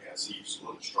Song has. He used a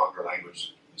little stronger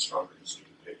language and stronger than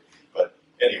stupid pig. But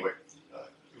anyway,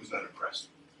 he was not impressed.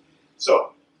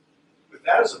 So, with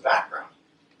that as a background,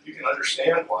 you can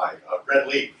understand why Ren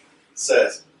Li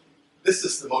says this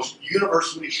is the most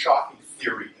universally shocking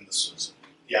theory in the Sunzi,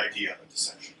 the idea of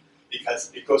deception,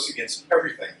 because it goes against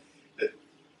everything that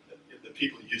the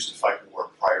people used to fight war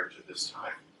prior to this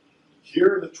time.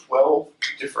 Here are the 12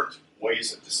 different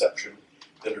ways of deception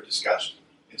that are discussed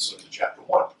in Sunzi chapter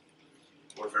 1.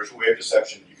 Warfare is a way of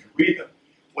deception, you can read them.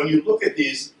 When you look at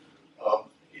these,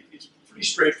 it's pretty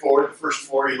straightforward. The first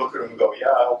four, you look at them and go,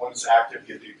 yeah, one's active,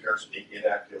 give the appearance of being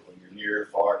inactive when you're near,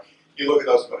 far. You look at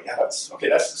those and go, yeah, that's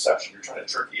deception. You're trying to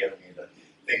trick the enemy into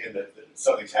thinking that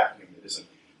something's happening that isn't.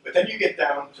 But then you get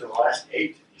down to the last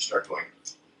 8, you start going,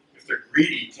 if they're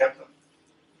greedy, tempt them.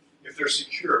 If they're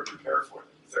secure, prepare for them.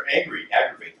 If they're angry,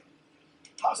 aggravate them.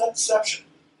 How's that deception?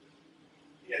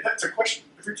 Yeah, that's a question.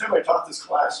 Every time I taught this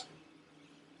class,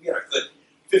 we had a good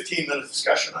 15-minute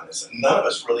discussion on this, and none of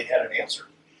us really had an answer.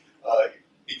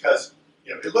 Because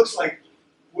it looks like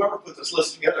whoever put this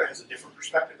list together has a different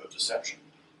perspective of deception.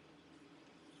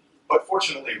 But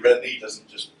fortunately, Ren Li doesn't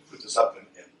just put this up and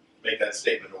make that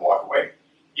statement and walk away.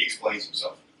 He explains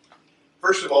himself.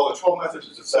 First of all, the 12 methods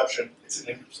of deception, it's an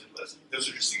incomplete list. Those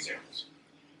are just examples.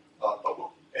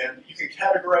 And you can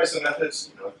categorize the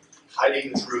methods,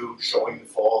 hiding the true, showing the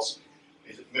false,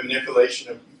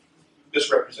 manipulation and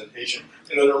misrepresentation.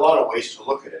 There are a lot of ways to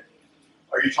look at it.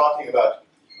 Are you talking about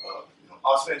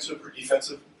offensive or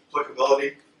defensive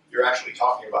applicability? You're actually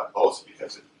talking about both,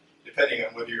 because depending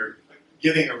on whether you're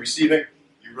giving or receiving,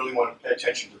 you really want to pay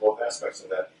attention to both aspects of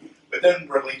that. But then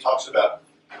Ren Li talks about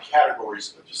the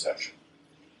categories of deception.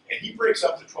 And he breaks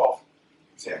up the 12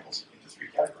 examples into 3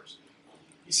 categories.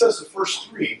 He says the first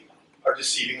 3 are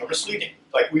deceiving or misleading,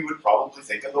 like we would probably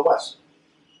think in the West.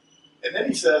 And then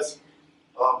he says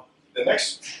the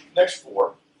next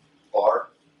 4 are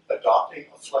adopting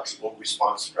a flexible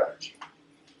response strategy.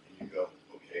 And you go,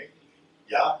 okay,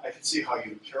 yeah, I can see how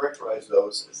you characterize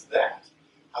those as that.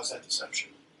 How's that deception?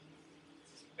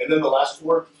 And then the last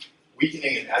 4,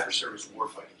 weakening an adversary's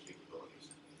warfighting capabilities.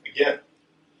 Again,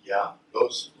 yeah,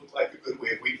 those look like a good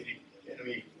way of weakening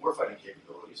enemy warfighting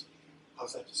capabilities.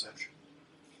 How's that deception?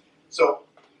 So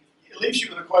it leaves you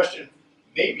with a question,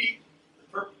 maybe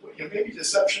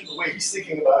deception, the way he's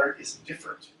thinking about it, is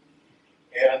different.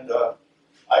 And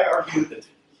I argue that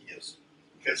he is,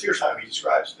 because here's how he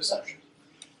describes deception.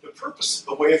 The purpose of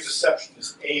the way of deception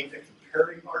is aimed at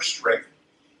comparing our strength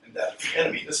and that of the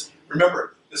enemy.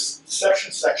 Remember, this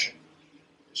deception section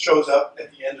shows up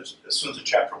at the end of Sunzi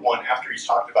chapter 1, after he's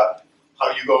talked about how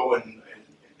you go and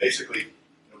basically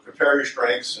compare your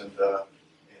strengths and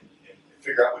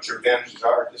figure out what your advantages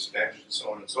are, disadvantages, and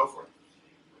so on and so forth.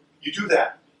 You do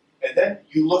that, and then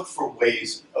you look for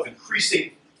ways of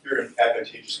increasing your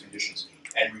advantageous conditions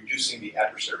and reducing the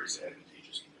adversary's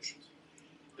advantageous conditions.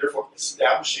 Therefore,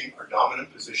 establishing our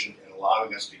dominant position and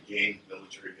allowing us to gain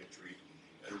military victory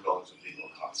at a relatively low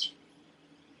cost.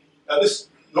 Now, this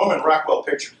Norman Rockwell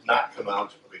picture did not come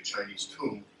out of a Chinese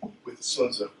tomb with the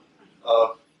Sunzi,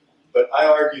 but I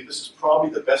argue this is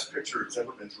probably the best picture that's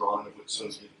ever been drawn of what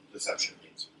Sunzi deception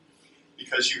means.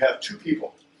 Because you have two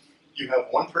people. You have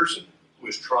one person who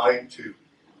is trying to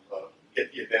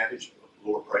get the advantage of a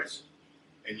lower price,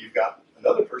 and you've got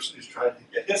another person who's trying to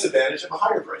get his advantage of a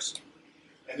higher price.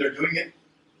 And they're doing it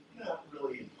not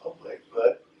really in public,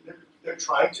 but they're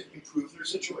trying to improve their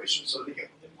situation so they get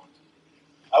what they want.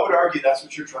 I would argue that's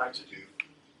what you're trying to do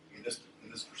in this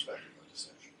perspective of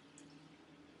deception.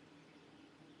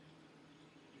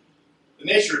 The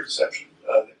nature of deception.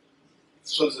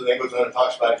 Sunzi then goes on and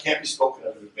talks about it can't be spoken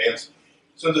of in advance.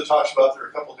 Sunzi talks about there are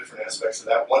a couple different aspects of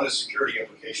that. One is security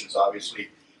implications, obviously.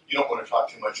 You don't want to talk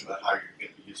too much about how you're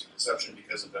going to be using deception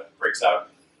because if that breaks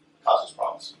out, it causes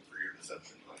problems for your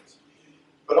deception plans.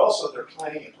 But also there are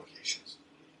planning implications.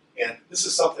 And this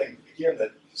is something, again,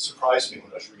 that surprised me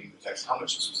when I was reading the text, how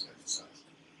much this was emphasized.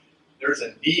 There's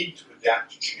a need to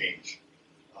adapt to change.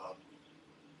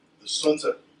 The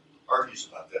Sunzi argues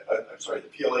about that.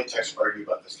 The PLA texts argue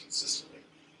about this consistently.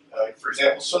 For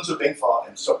example, Sunzi Bingfa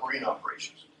in submarine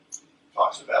operations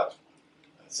talks about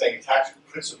saying a tactical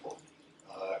principle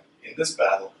in this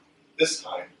battle, this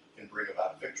time, can bring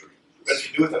about victory. But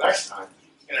if you do it the next time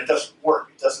and it doesn't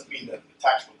work, it doesn't mean that the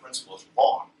tactical principle is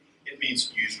wrong. It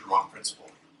means you used the wrong principle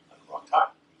at the wrong time.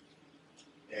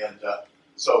 And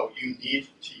so you need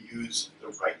to use the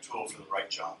right tool for the right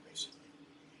job, basically.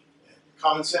 And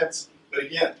common sense, but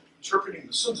again, interpreting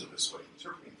the Sunzi this way,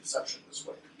 interpreting deception this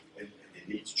way, and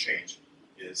the need to change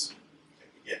is,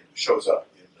 again, shows up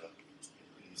in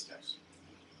these texts.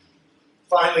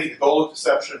 Finally, the goal of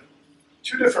deception.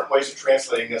 Two different ways of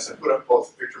translating this. I put up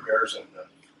both Victor Mayer's and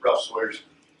Ralph Sawyer's.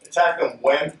 Attack them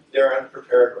when they're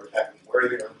unprepared or attack them where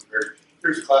they're unprepared.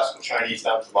 Here's a classical Chinese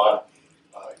down at the bottom.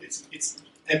 It's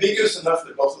ambiguous enough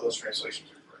that both of those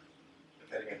translations are correct,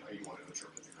 depending on how you want to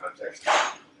interpret the context.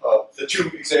 The two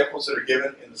examples that are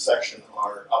given in the section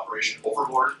are Operation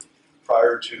Overlord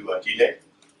prior to D-Day,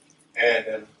 and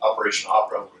then Operation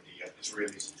Opera, where the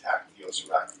Israelis attacked the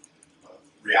US-Iraq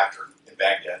reactor in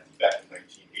Baghdad back in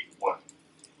 1981.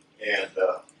 And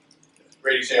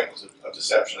great examples of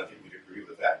deception, I think we'd agree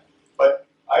with that. But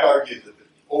I argue that the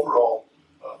overall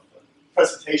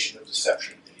presentation of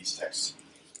deception in these texts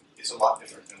is a lot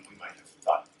different than we might have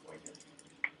thought going in.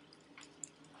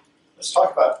 Let's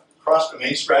talk about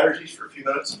cross-domain strategies for a few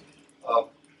minutes. I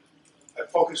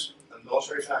focus on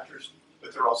military factors,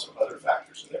 but there are also other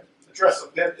factors in there. Address a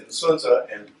bit in the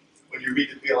Sunzi, and when you read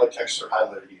the PLA texts, they're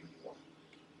highlighted even more.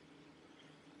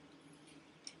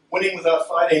 Winning without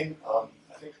fighting. I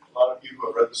think a lot of you who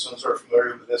have read the Sunzi are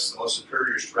familiar with this. The most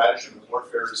superior stratagem in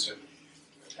warfare is to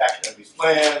attack enemy's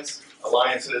plans,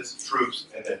 alliances, troops,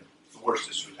 and then the worst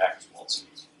is to attack small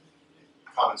cities.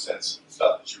 Common sense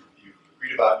stuff that you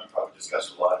read about, you probably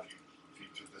discussed a lot if you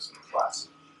took this in a class.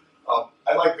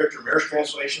 I like Victor Mayer's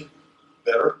translation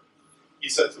better. He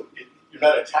said you're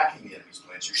not attacking the enemy's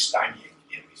plans, you're stymieing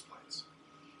the enemy's plans.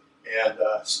 And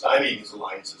stymieing his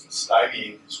alliances and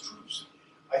stymieing his troops.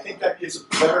 I think that gives a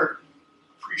better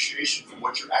appreciation for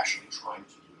what you're actually trying to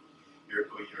do.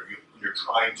 You're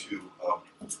trying to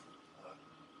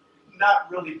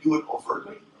not really do it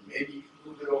overtly, or maybe a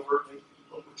little bit overtly,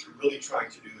 but what you're really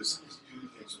trying to do is do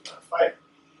things without fighting.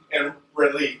 And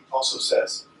Renly also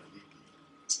says,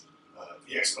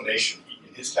 the explanation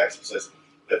in his text, he says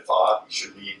that fa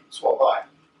should mean swalbai,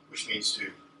 which means to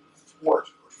thwart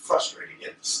or frustrate,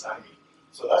 again, stymie.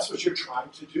 So that's what you're trying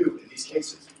to do in these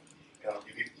cases. And I'll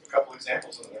give you a couple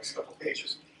examples in the next couple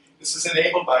pages. This is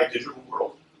enabled by a digital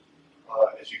world,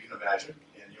 as you can imagine,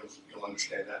 and you'll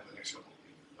understand that in the next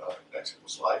couple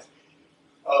slides.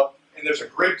 And there's a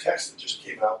great text that just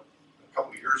came out a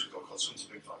couple of years ago called Sunzi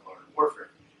Bingfa Modern Warfare,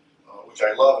 which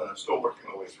I love and I'm still working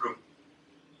my way through.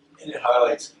 And it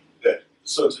highlights that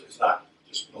Sunzi is not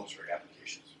just military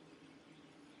applications.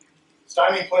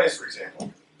 Stymieing plans, for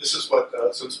example. This is what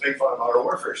Sunzi on modern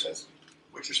warfare says.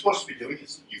 What you're supposed to be doing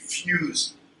is you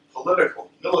fuse political,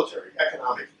 military,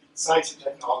 economic, science and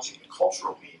technology, and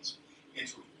cultural means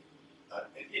into an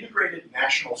integrated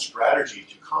national strategy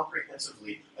to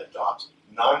comprehensively adopt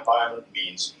nonviolent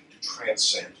means to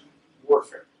transcend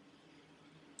warfare.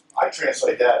 I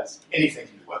translate that as anything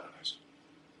can be weaponized.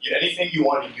 Anything you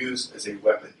want to use as a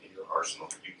weapon in your arsenal,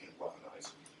 you can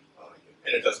weaponize.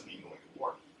 And it doesn't mean going to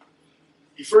war.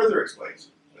 He further explains,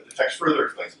 the text further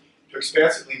explains, to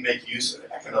expansively make use of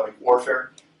economic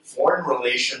warfare, foreign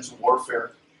relations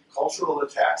warfare, cultural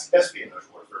attacks, espionage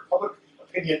warfare, public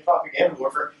opinion propaganda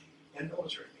warfare, and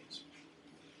military means.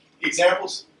 The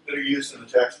examples that are used in the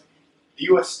text, the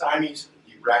U.S. stymies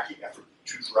the Iraqi effort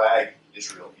to drag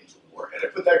Israel into war. And I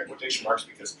put that in quotation marks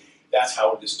because that's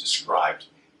how it is described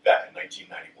back in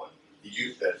 1991. The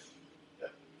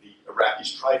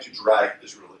Iraqis tried to drag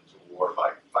Israel into war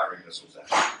by firing missiles at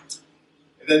it.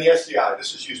 And then the SDI,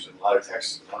 this is used in a lot of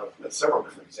texts, several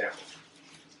different examples.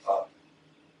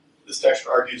 This text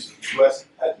argues that the U.S.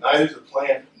 had neither the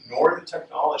plan nor the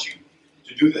technology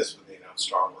to do this when they announced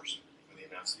Star Wars, when they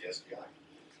announced the SDI.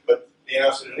 But they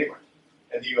announced it anyway.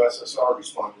 And the USSR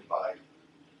responded by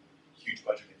huge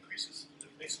budget increases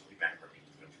that basically bankrupted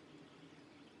the country.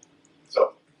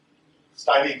 So,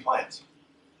 stymieing plans.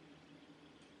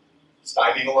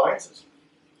 Stymieing alliances.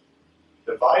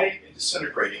 Dividing and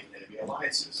disintegrating enemy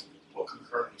alliances while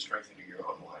concurrently strengthening your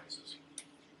own alliances.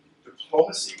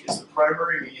 Diplomacy is the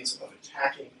primary means of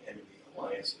attacking enemy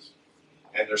alliances,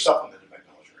 and they're supplemented by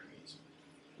military means.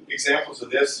 Examples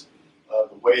of this,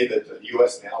 the way that the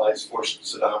U.S. and allies forced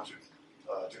Saddam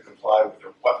to comply with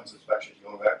their weapons inspections,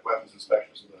 weapons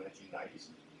inspections in the 1990s.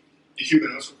 The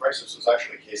Cuban Missile Crisis was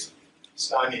actually a case of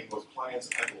stymieing both plans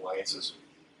and alliances.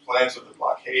 Plans of the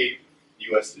blockade, the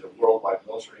U.S. did a worldwide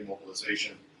military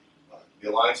mobilization. The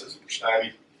alliances were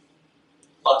stymied.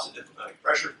 Lots of diplomatic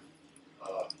pressure.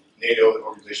 NATO, the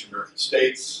Organization of American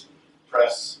States,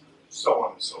 press, so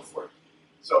on and so forth.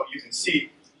 So you can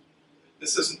see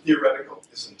this isn't theoretical.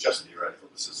 This isn't just theoretical.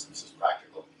 This is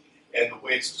practical. And the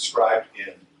way it's described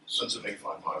in Sunzi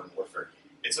on modern warfare,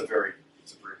 it's a very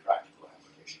practical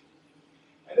application.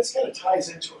 And this kind of ties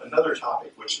into another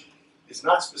topic which is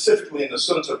not specifically in the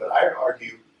Sunzi, but I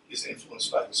argue is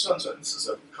influenced by the Sunzi. This is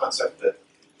a concept that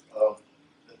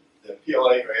the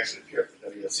PLA, or actually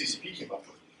the CCP came up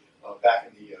with back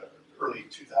in the early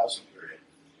 2000 period.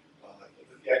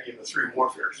 The idea of the three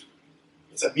warfares.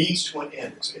 It's a means to an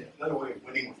end. It's another way of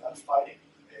winning without fighting.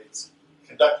 It's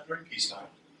conducted during peacetime.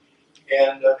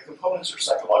 And the components are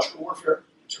psychological warfare,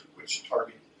 which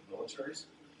target the militaries,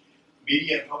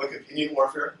 media and public opinion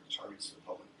warfare, which targets the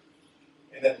public,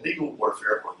 and then legal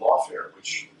warfare or lawfare,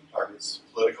 which targets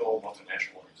political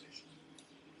multinational organizations.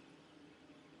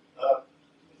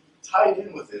 Tied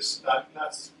in with this,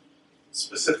 not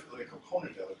specifically a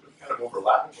component of it, but kind of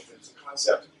overlapping with it, is a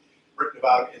concept written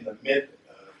about in the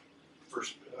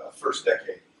first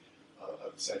decade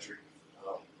of the century.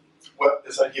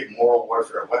 This idea of moral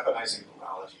warfare, weaponizing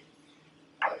morality.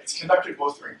 It's conducted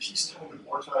both during peacetime and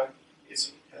wartime.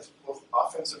 It has both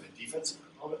offensive and defensive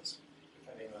components,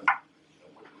 depending on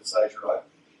what side you're on.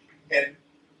 And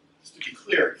just to be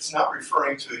clear, it's not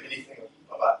referring to anything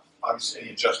about, obviously,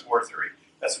 any just war theory.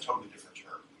 That's a totally different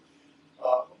term.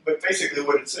 But basically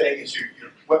what it's saying is you're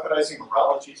weaponizing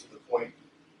morality to the point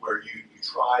where you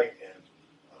try and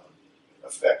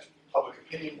affect public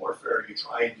opinion warfare, you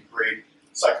try and degrade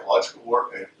psychological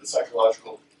warfare, the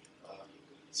psychological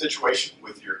situation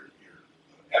with your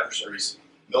adversaries,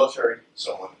 military,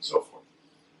 so on and so forth.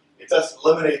 It does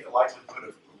eliminate the likelihood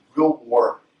of real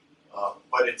war,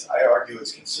 but I argue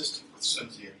it's consistent with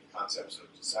Sunzian concepts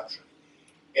of deception.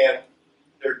 And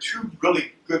there are two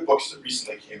really good books that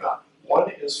recently came out. One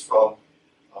is from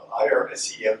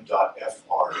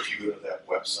irsem.fr, if you go to that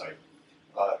website,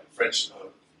 French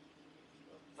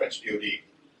DoD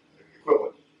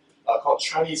equivalent, called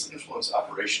Chinese Influence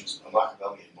Operations, a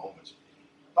Machiavellian Moment.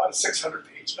 About a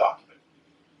 600-page document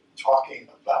talking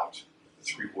about the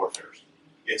three warfares.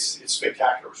 It's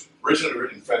spectacular. It was originally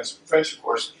written in French, of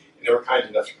course, and they were kind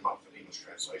enough to come up with an English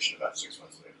translation about 6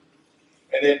 months later.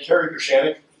 And then Kerry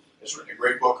Gershanik has written a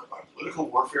great book on political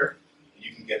warfare, and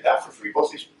you can get that for free.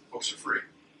 Both these books are free.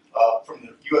 From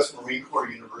the U.S. Marine Corps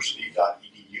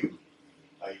University.edu. You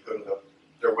go to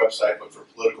their website, look for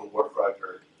political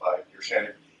warfare by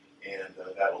Gershanik, and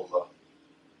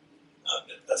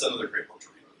that's another great book to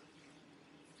read.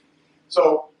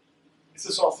 So, is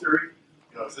this all theory?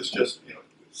 Is this just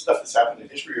stuff that's happened in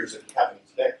history, or is it happening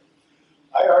today?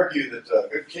 I argue that a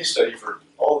good case study for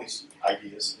all these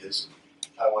ideas is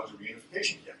Taiwan's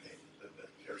reunification campaign that the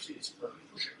PRC is currently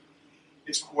pushing.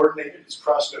 it's coordinated, it's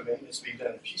cross-domain, it's being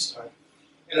done in peacetime,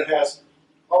 and it has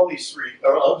all these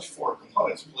four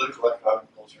components: political, economic,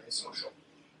 military, and social.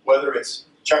 Whether it's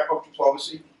checkbook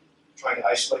diplomacy, trying to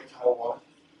isolate Taiwan,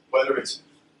 whether it's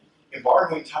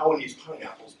embargoing Taiwanese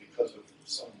pineapples because of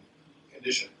some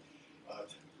condition,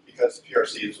 because the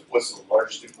PRC was the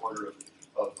largest importer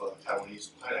of Taiwanese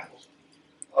pineapples.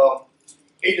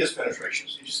 ADIS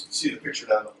penetrations. You just see the picture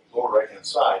down the lower right-hand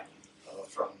side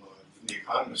from The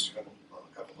Economist a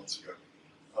couple months ago.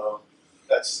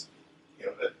 That's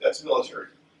that's military,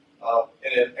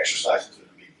 and then exercises that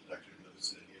are being conducted in the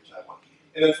vicinity of Taiwan.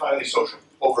 And then finally, social,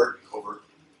 overt and covert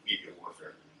media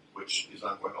warfare, which is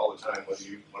ongoing all the time. Whether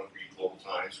you want to read Global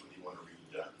Times, whether you want to read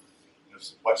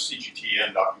watch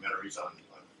CGTN documentaries on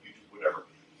YouTube, whatever.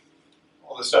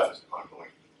 All this stuff is ongoing.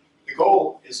 The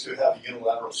goal is to have a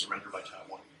unilateral surrender by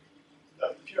Taiwan.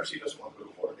 The PRC doesn't want to go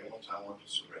to war. They want Taiwan to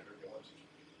surrender. They want to,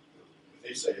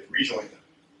 they say, regionally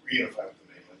reunify with the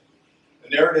mainland. The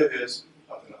narrative is,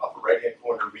 up in the upper right-hand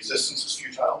corner, resistance is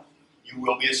futile. You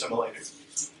will be assimilated.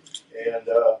 And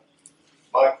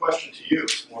my question to you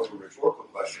is more of a rhetorical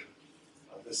question.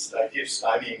 This idea of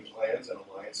stymieing plans and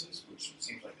alliances, which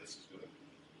seems like this is doing,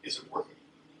 is it working?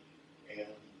 And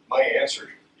my answer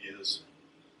is,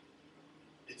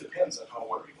 it depends on how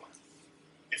aware you are.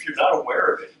 If you're not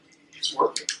aware of it, it's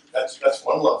working. That's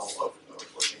one level of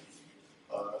working.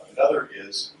 Another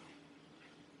is,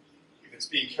 if it's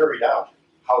being carried out,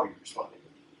 how are you responding?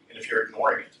 And if you're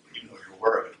ignoring it, even though you're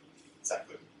aware of it, it's not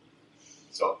good.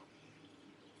 So,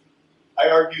 I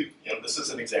argue, this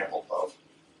is an example of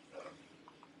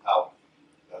how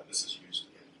this is used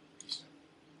in peacetime.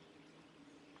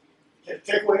 Okay,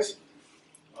 takeaways.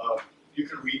 You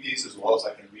can read these as well as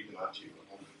I can read them out to you.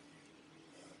 I won't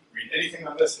read anything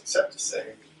on this except to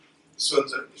say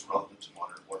Sunzi is relevant to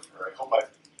modern warfare.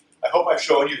 I hope I've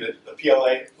shown you that the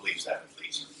PLA believes that at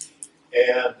least.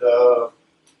 And I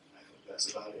think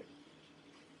that's about it.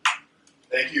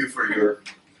 Thank you for your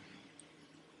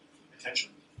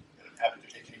attention, and I'm happy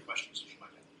to take any questions that you might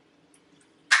have.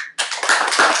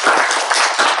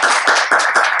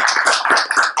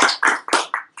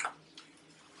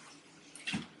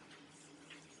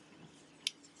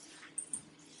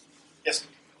 Yes?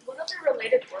 What other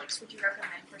related works would you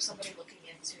recommend for somebody looking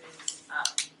into,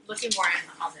 looking more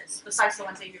in on this, besides the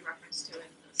ones that you referenced to in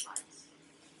the slides?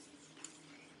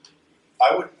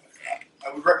 I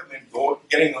would recommend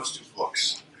getting those two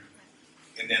books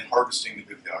and then harvesting the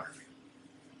bibliography.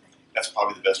 That's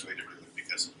probably the best way to do it,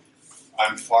 because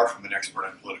I'm far from an expert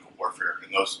on political warfare,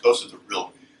 and those are the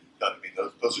real.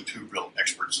 Those are two real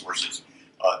expert sources.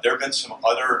 There have been some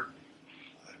other,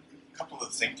 a couple of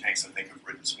the think tanks I think have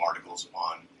written some articles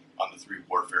on the three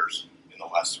warfares in the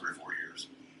last 3 or 4 years,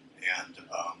 and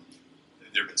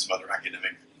there have been some other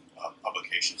academic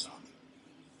publications on them.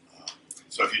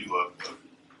 So if you do a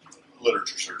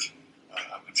literature search,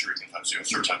 I'm sure you can find. So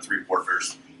search on three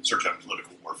warfares, search on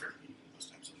political warfare, those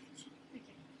types of things. Thank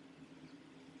you.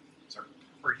 Sir,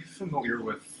 are you familiar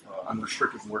with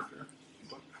unrestricted warfare?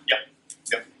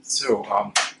 Yep. So,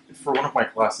 for one of my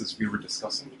classes, we were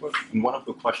discussing the book, and one of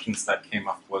the questions that came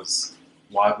up was,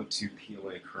 why would two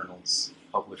PLA colonels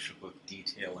publish a book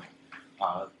detailing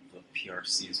the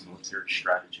PRC's military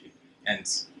strategy? And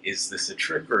is this a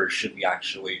trick, or should we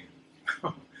actually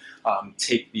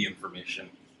take the information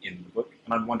in the book?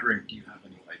 And I'm wondering, do you have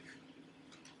any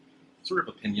sort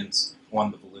of opinions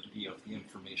on the validity of the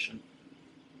information?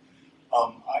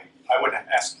 I would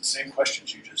ask the same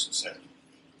questions you just said,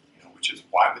 which is,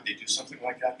 why would they do something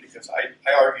like that? Because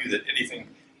I argue that anything,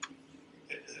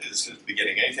 this is the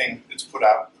beginning, anything that's put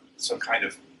out some kind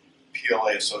of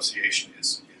PLA association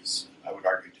is I would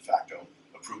argue, de facto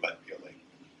approved by the PLA.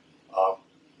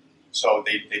 So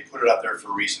they put it out there for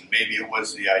a reason. Maybe it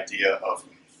was the idea of,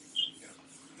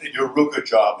 they do a real good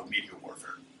job of media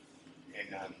warfare.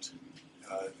 And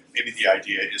maybe the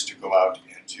idea is to go out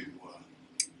and to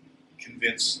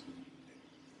convince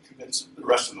the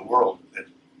rest of the world that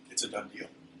it's a done deal.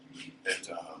 That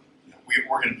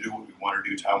we're going to do what we want to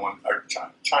do.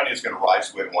 China is going to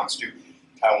rise the way it wants to.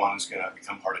 Taiwan is going to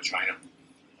become part of China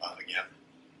again,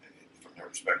 from their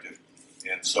perspective.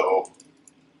 And so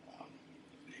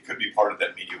it could be part of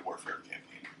that media warfare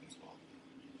campaign as well.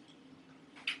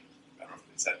 I don't know,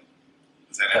 does that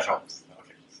That answer? helps.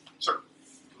 Okay, sir.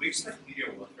 Do we expect media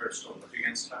warfare still work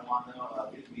against Taiwan though?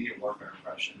 The media warfare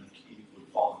impression that Kyiv would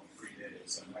fall in 3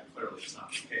 days, and that clearly is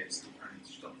not the case. The Ukrainians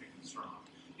are still kicking strong.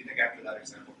 Do you think after that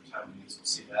example, the Taiwanese will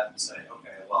see that and say,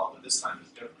 okay, well, but this time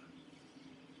is different?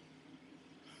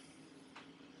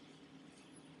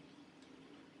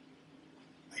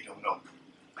 I don't know.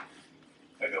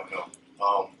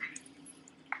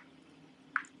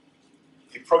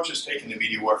 approaches taken to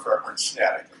media warfare aren't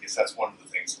static. I guess that's one of the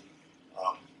things.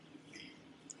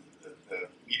 The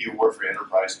media warfare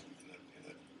enterprise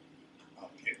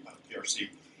in the PRC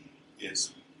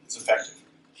is effective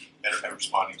at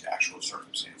responding to actual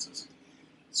circumstances.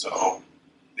 So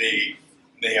they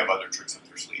have other tricks up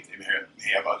their sleeve. They may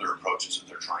have other approaches that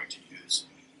they're trying to use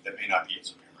that may not be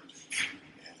as apparent.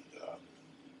 And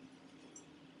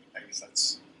I guess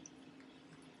that's,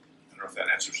 I don't know if that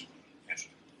answers the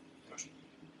question.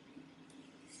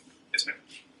 Yes, ma'am.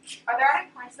 Are there any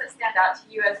points that stand out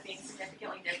to you as being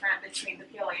significantly different between the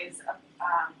PLA's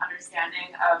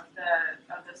understanding of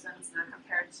the Sunzi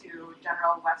compared to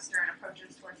general Western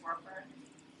approaches towards warfare?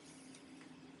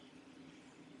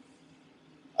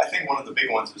 I think one of the big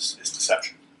ones is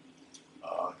deception.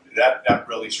 That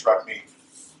really struck me.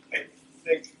 I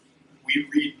think we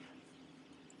read,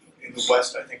 in the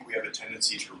West, I think we have a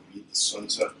tendency to read the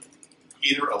Sunzi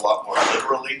either a lot more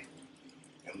literally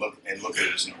and look at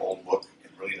it as an old book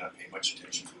and really not pay much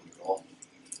attention to it at all.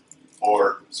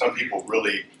 Or some people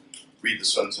really read the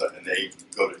Sunzi and they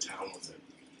go to town with it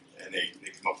and they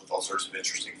come up with all sorts of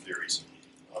interesting theories.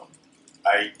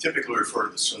 I typically refer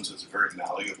to the Sunzi as a very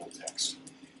malleable text.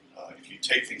 If you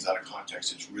take things out of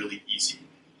context, it's really easy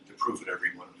to prove whatever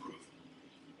you want to prove.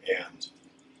 And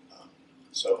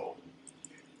so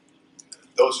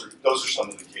those are some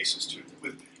of the cases too.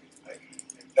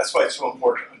 That's why it's so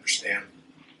important to understand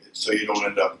it, so you don't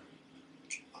end up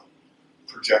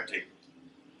projecting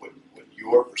what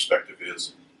your perspective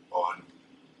is on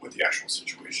what the actual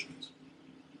situation is.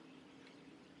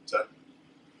 Is that?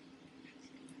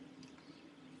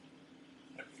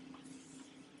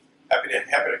 Happy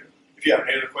to. If you have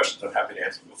any other questions, I'm happy to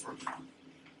answer. Go first.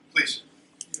 Please.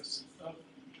 Yes.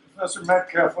 Professor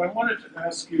Metcalf, I wanted to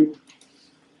ask you,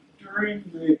 during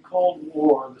the Cold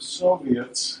War, the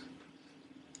Soviets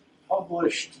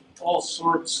published all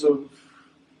sorts of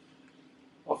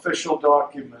official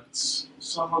documents.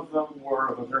 Some of them were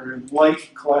of a very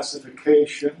light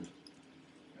classification,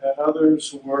 and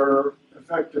others were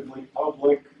effectively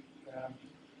public. And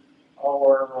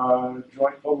our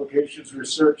Joint Publications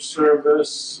Research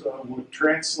Service would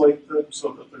translate them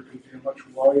so that there could be a much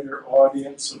wider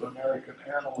audience of American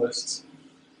analysts.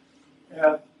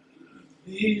 And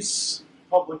these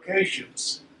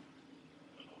publications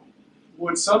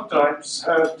would sometimes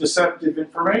have deceptive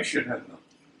information in them.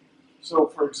 So,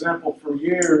 for example, for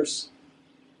years,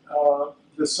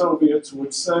 the Soviets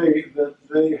would say that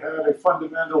they had a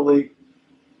fundamentally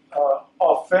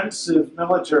offensive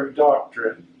military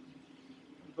doctrine,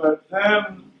 but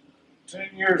then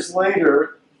 10 years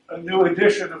later, a new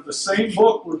edition of the same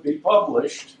book would be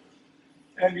published,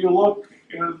 and you look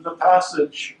in the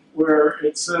passage where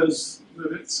it says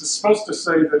that it's supposed to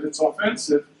say that it's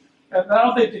offensive, and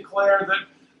now they declare that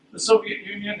the Soviet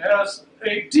Union has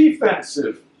a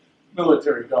defensive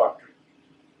military doctrine.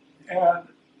 And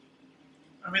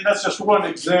I mean, that's just one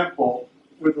example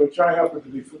with which I happen to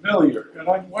be familiar. And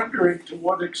I'm wondering to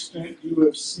what extent you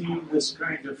have seen this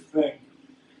kind of thing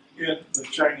in the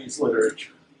Chinese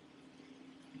literature.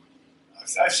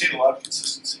 I've seen a lot of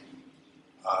consistency.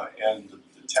 And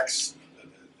the texts,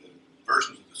 the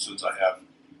versions of the Sunzi I have,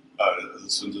 the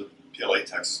Sunzi PLA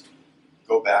texts,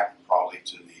 go back probably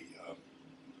to the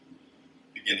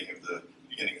beginning of the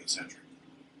century,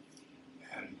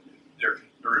 and they're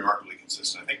remarkably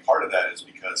consistent. I think part of that is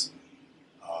because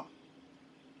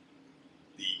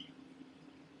the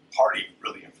party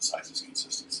really emphasizes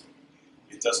consistency.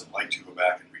 It doesn't like to go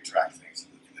back and retract things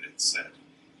that it said.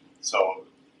 So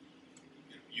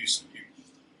you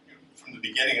from the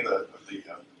beginning of the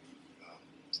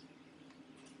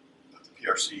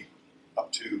PRC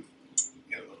up to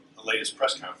the latest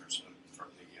press conference from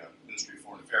the Ministry of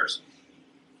Foreign Affairs,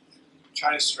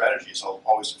 China's strategy is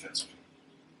always offensive.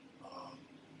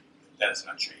 That has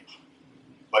not changed.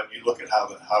 But you look at how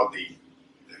the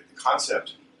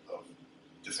concept of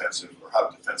defensive, or how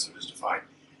defensive is defined,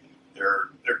 there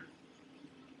are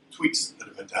tweaks that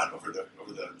have been done over the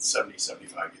 70,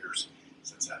 75 years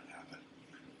since that happened.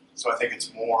 So I think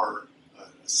it's more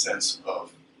a sense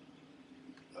of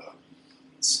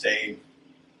staying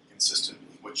consistent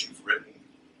with what you've written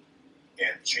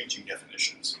and changing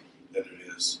definitions than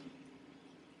it is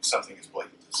something as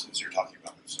blatant as you're talking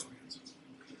about with Soviets.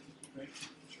 Right.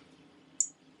 Sure.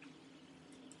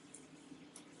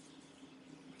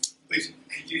 Please.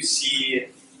 Could you see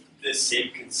the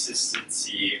same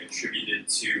consistency attributed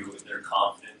to their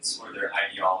confidence or their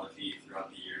ideology throughout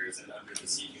the years and under the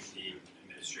Xi Jinping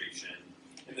administration,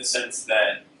 in the sense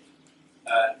that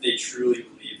they truly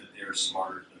believe that they are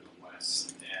smarter than the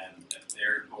West and that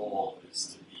their goal is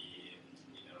to be,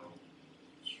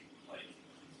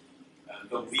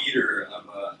 the leader of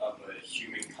a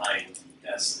humankind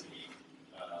destiny.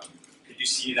 Could you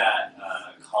see that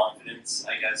confidence,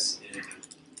 I guess,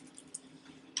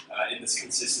 in this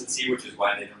consistency, which is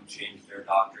why they don't change their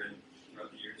doctrine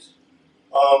throughout the years?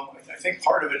 I think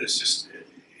part of it is just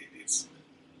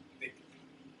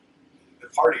the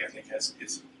party. I think has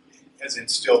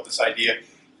instilled this idea.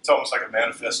 It's almost like a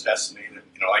manifest destiny that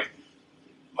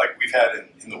like we've had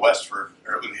in the West or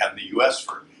we had in the U.S.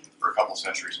 for a couple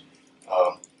centuries,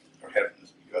 or had in the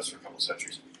U.S. for a couple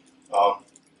centuries.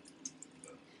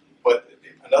 But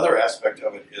another aspect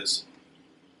of it is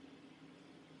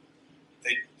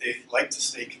they like to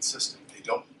stay consistent. They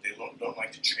don't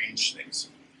like to change things.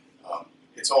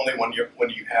 It's only when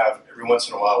you have every once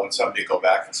in a while when somebody go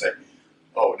back and say,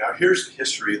 oh, now here's the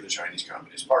history of the Chinese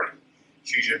Communist Party.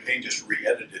 Xi Jinping just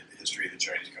re-edited the history of the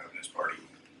Chinese Communist Party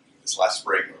this last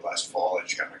spring or last fall. I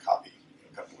just got my copy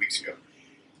a couple of weeks ago,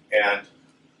 and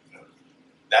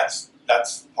that's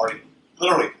party,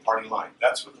 literally the party line.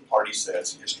 That's what the party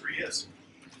says history is.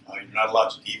 You're not allowed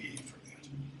to deviate from that,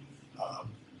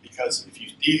 because if you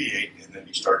deviate and then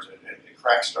and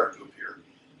cracks start to appear,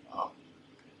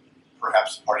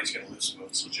 perhaps the party's going to lose some of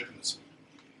its legitimacy.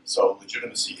 So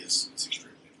legitimacy is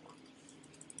extremely important.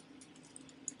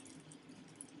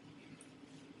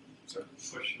 So a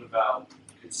question about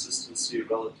consistency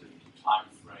relative to time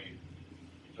frame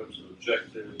in terms of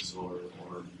objectives or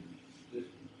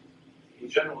in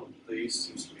general, the East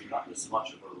seems to be not as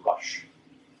much of a rush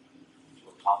to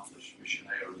accomplish mission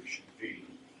A or mission B.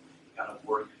 Kind of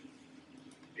work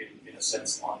in a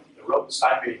sense on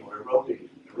stymieing or eroding,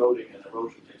 and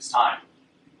erosion takes time.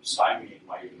 Stymieing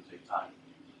might even take time.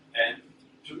 And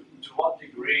to what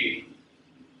degree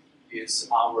is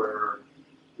our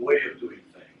way of doing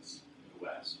things in the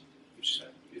West, which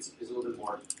is a little bit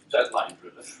more deadline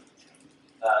driven,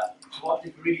 to what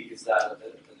degree is that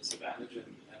a disadvantage,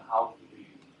 and how do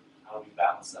we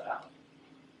balance that out?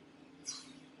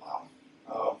 Wow.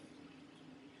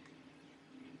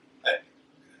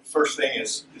 First thing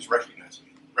is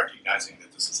recognizing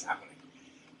that this is happening,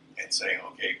 and saying,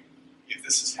 okay, if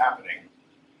this is happening,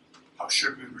 how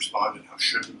should we respond and how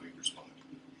shouldn't we respond?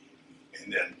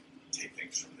 And then take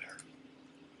things from there.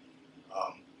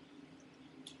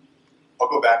 I'll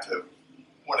go back to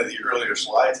one of the earlier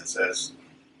slides that says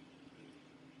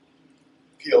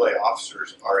PLA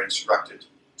officers are instructed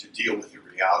to deal with the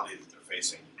reality that they're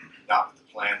facing, not with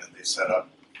the plan that they set up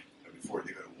before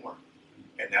they go to war.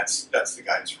 And that's the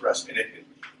guidance for us. And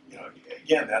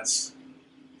again, that's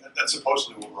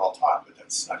supposedly what we're all taught, but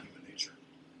that's not human nature.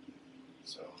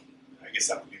 So I guess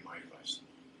that would be my advice.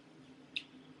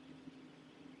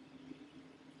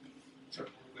 So,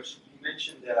 question. You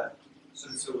mentioned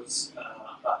Sunzi was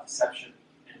about deception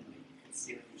and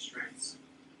concealing restraints,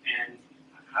 and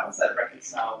how does that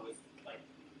reconcile with like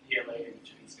PLA and the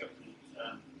Chinese government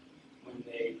when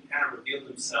they kind of revealed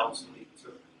themselves when they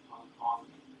took Hong Kong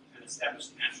and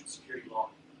established the national security law?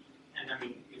 And I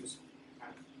mean, it was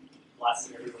kind of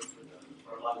blasted everywhere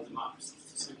for a lot of democracies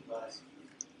to sympathize.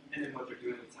 And then what they're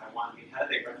doing with Taiwan, I mean, how do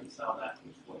they reconcile that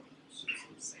with what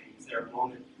Sunzi was saying? Is there a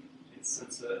moment in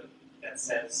Sunzi that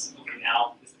says, okay,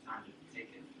 now is the time to take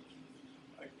it?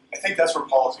 I think that's where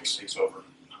politics takes over.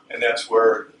 And that's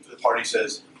where the party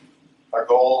says, our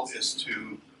goal is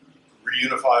to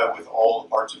reunify with all the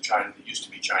parts of China that used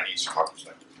to be Chinese from our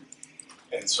perspective.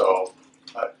 And so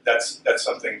that's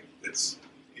something it's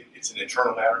an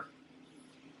internal matter.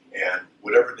 And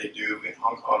whatever they do in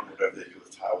Hong Kong, whatever they do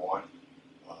with Taiwan,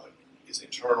 is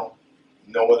internal.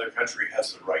 No other country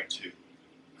has the right to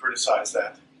criticize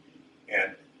that.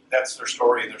 And that's their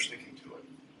story, and they're sticking to it.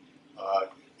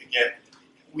 Again,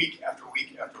 week after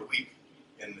week after week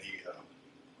in the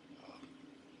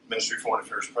Ministry of Foreign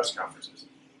Affairs press conferences,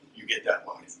 you get that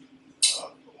line.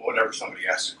 Whenever somebody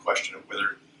asks a question of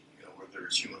whether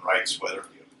it's human rights,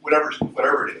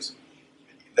 whatever it is,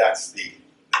 that's the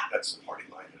party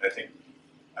line. And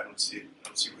I don't see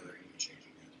where they're going to be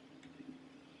changing that.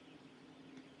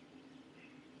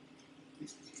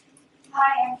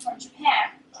 Hi, I'm from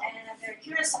Japan, and I'm very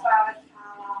curious about,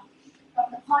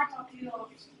 from the point of view of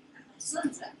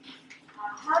Sunzi,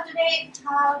 how do the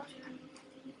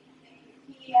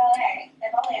PLA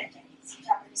evaluate its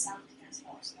Japanese self-defense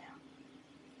force now?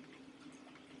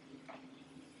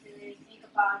 Do they think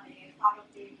about the part of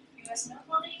the U.S.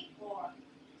 military, or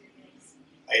do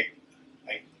they? I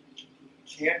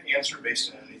can't answer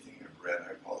based on anything I've read.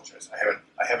 I apologize.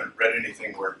 I haven't read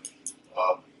anything where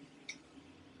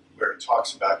it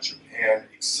talks about Japan,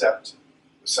 except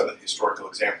with some of the historical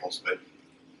examples, but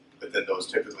then those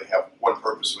typically have one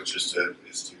purpose, which is to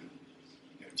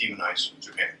demonize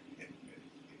Japan,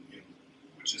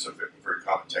 which is a very common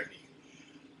common technique.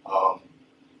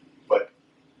 But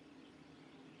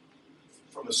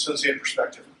from a Sunzi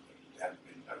perspective,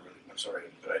 I'm sorry,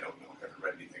 but I don't know. I haven't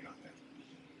read anything on that.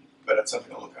 But it's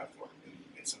something to look out for.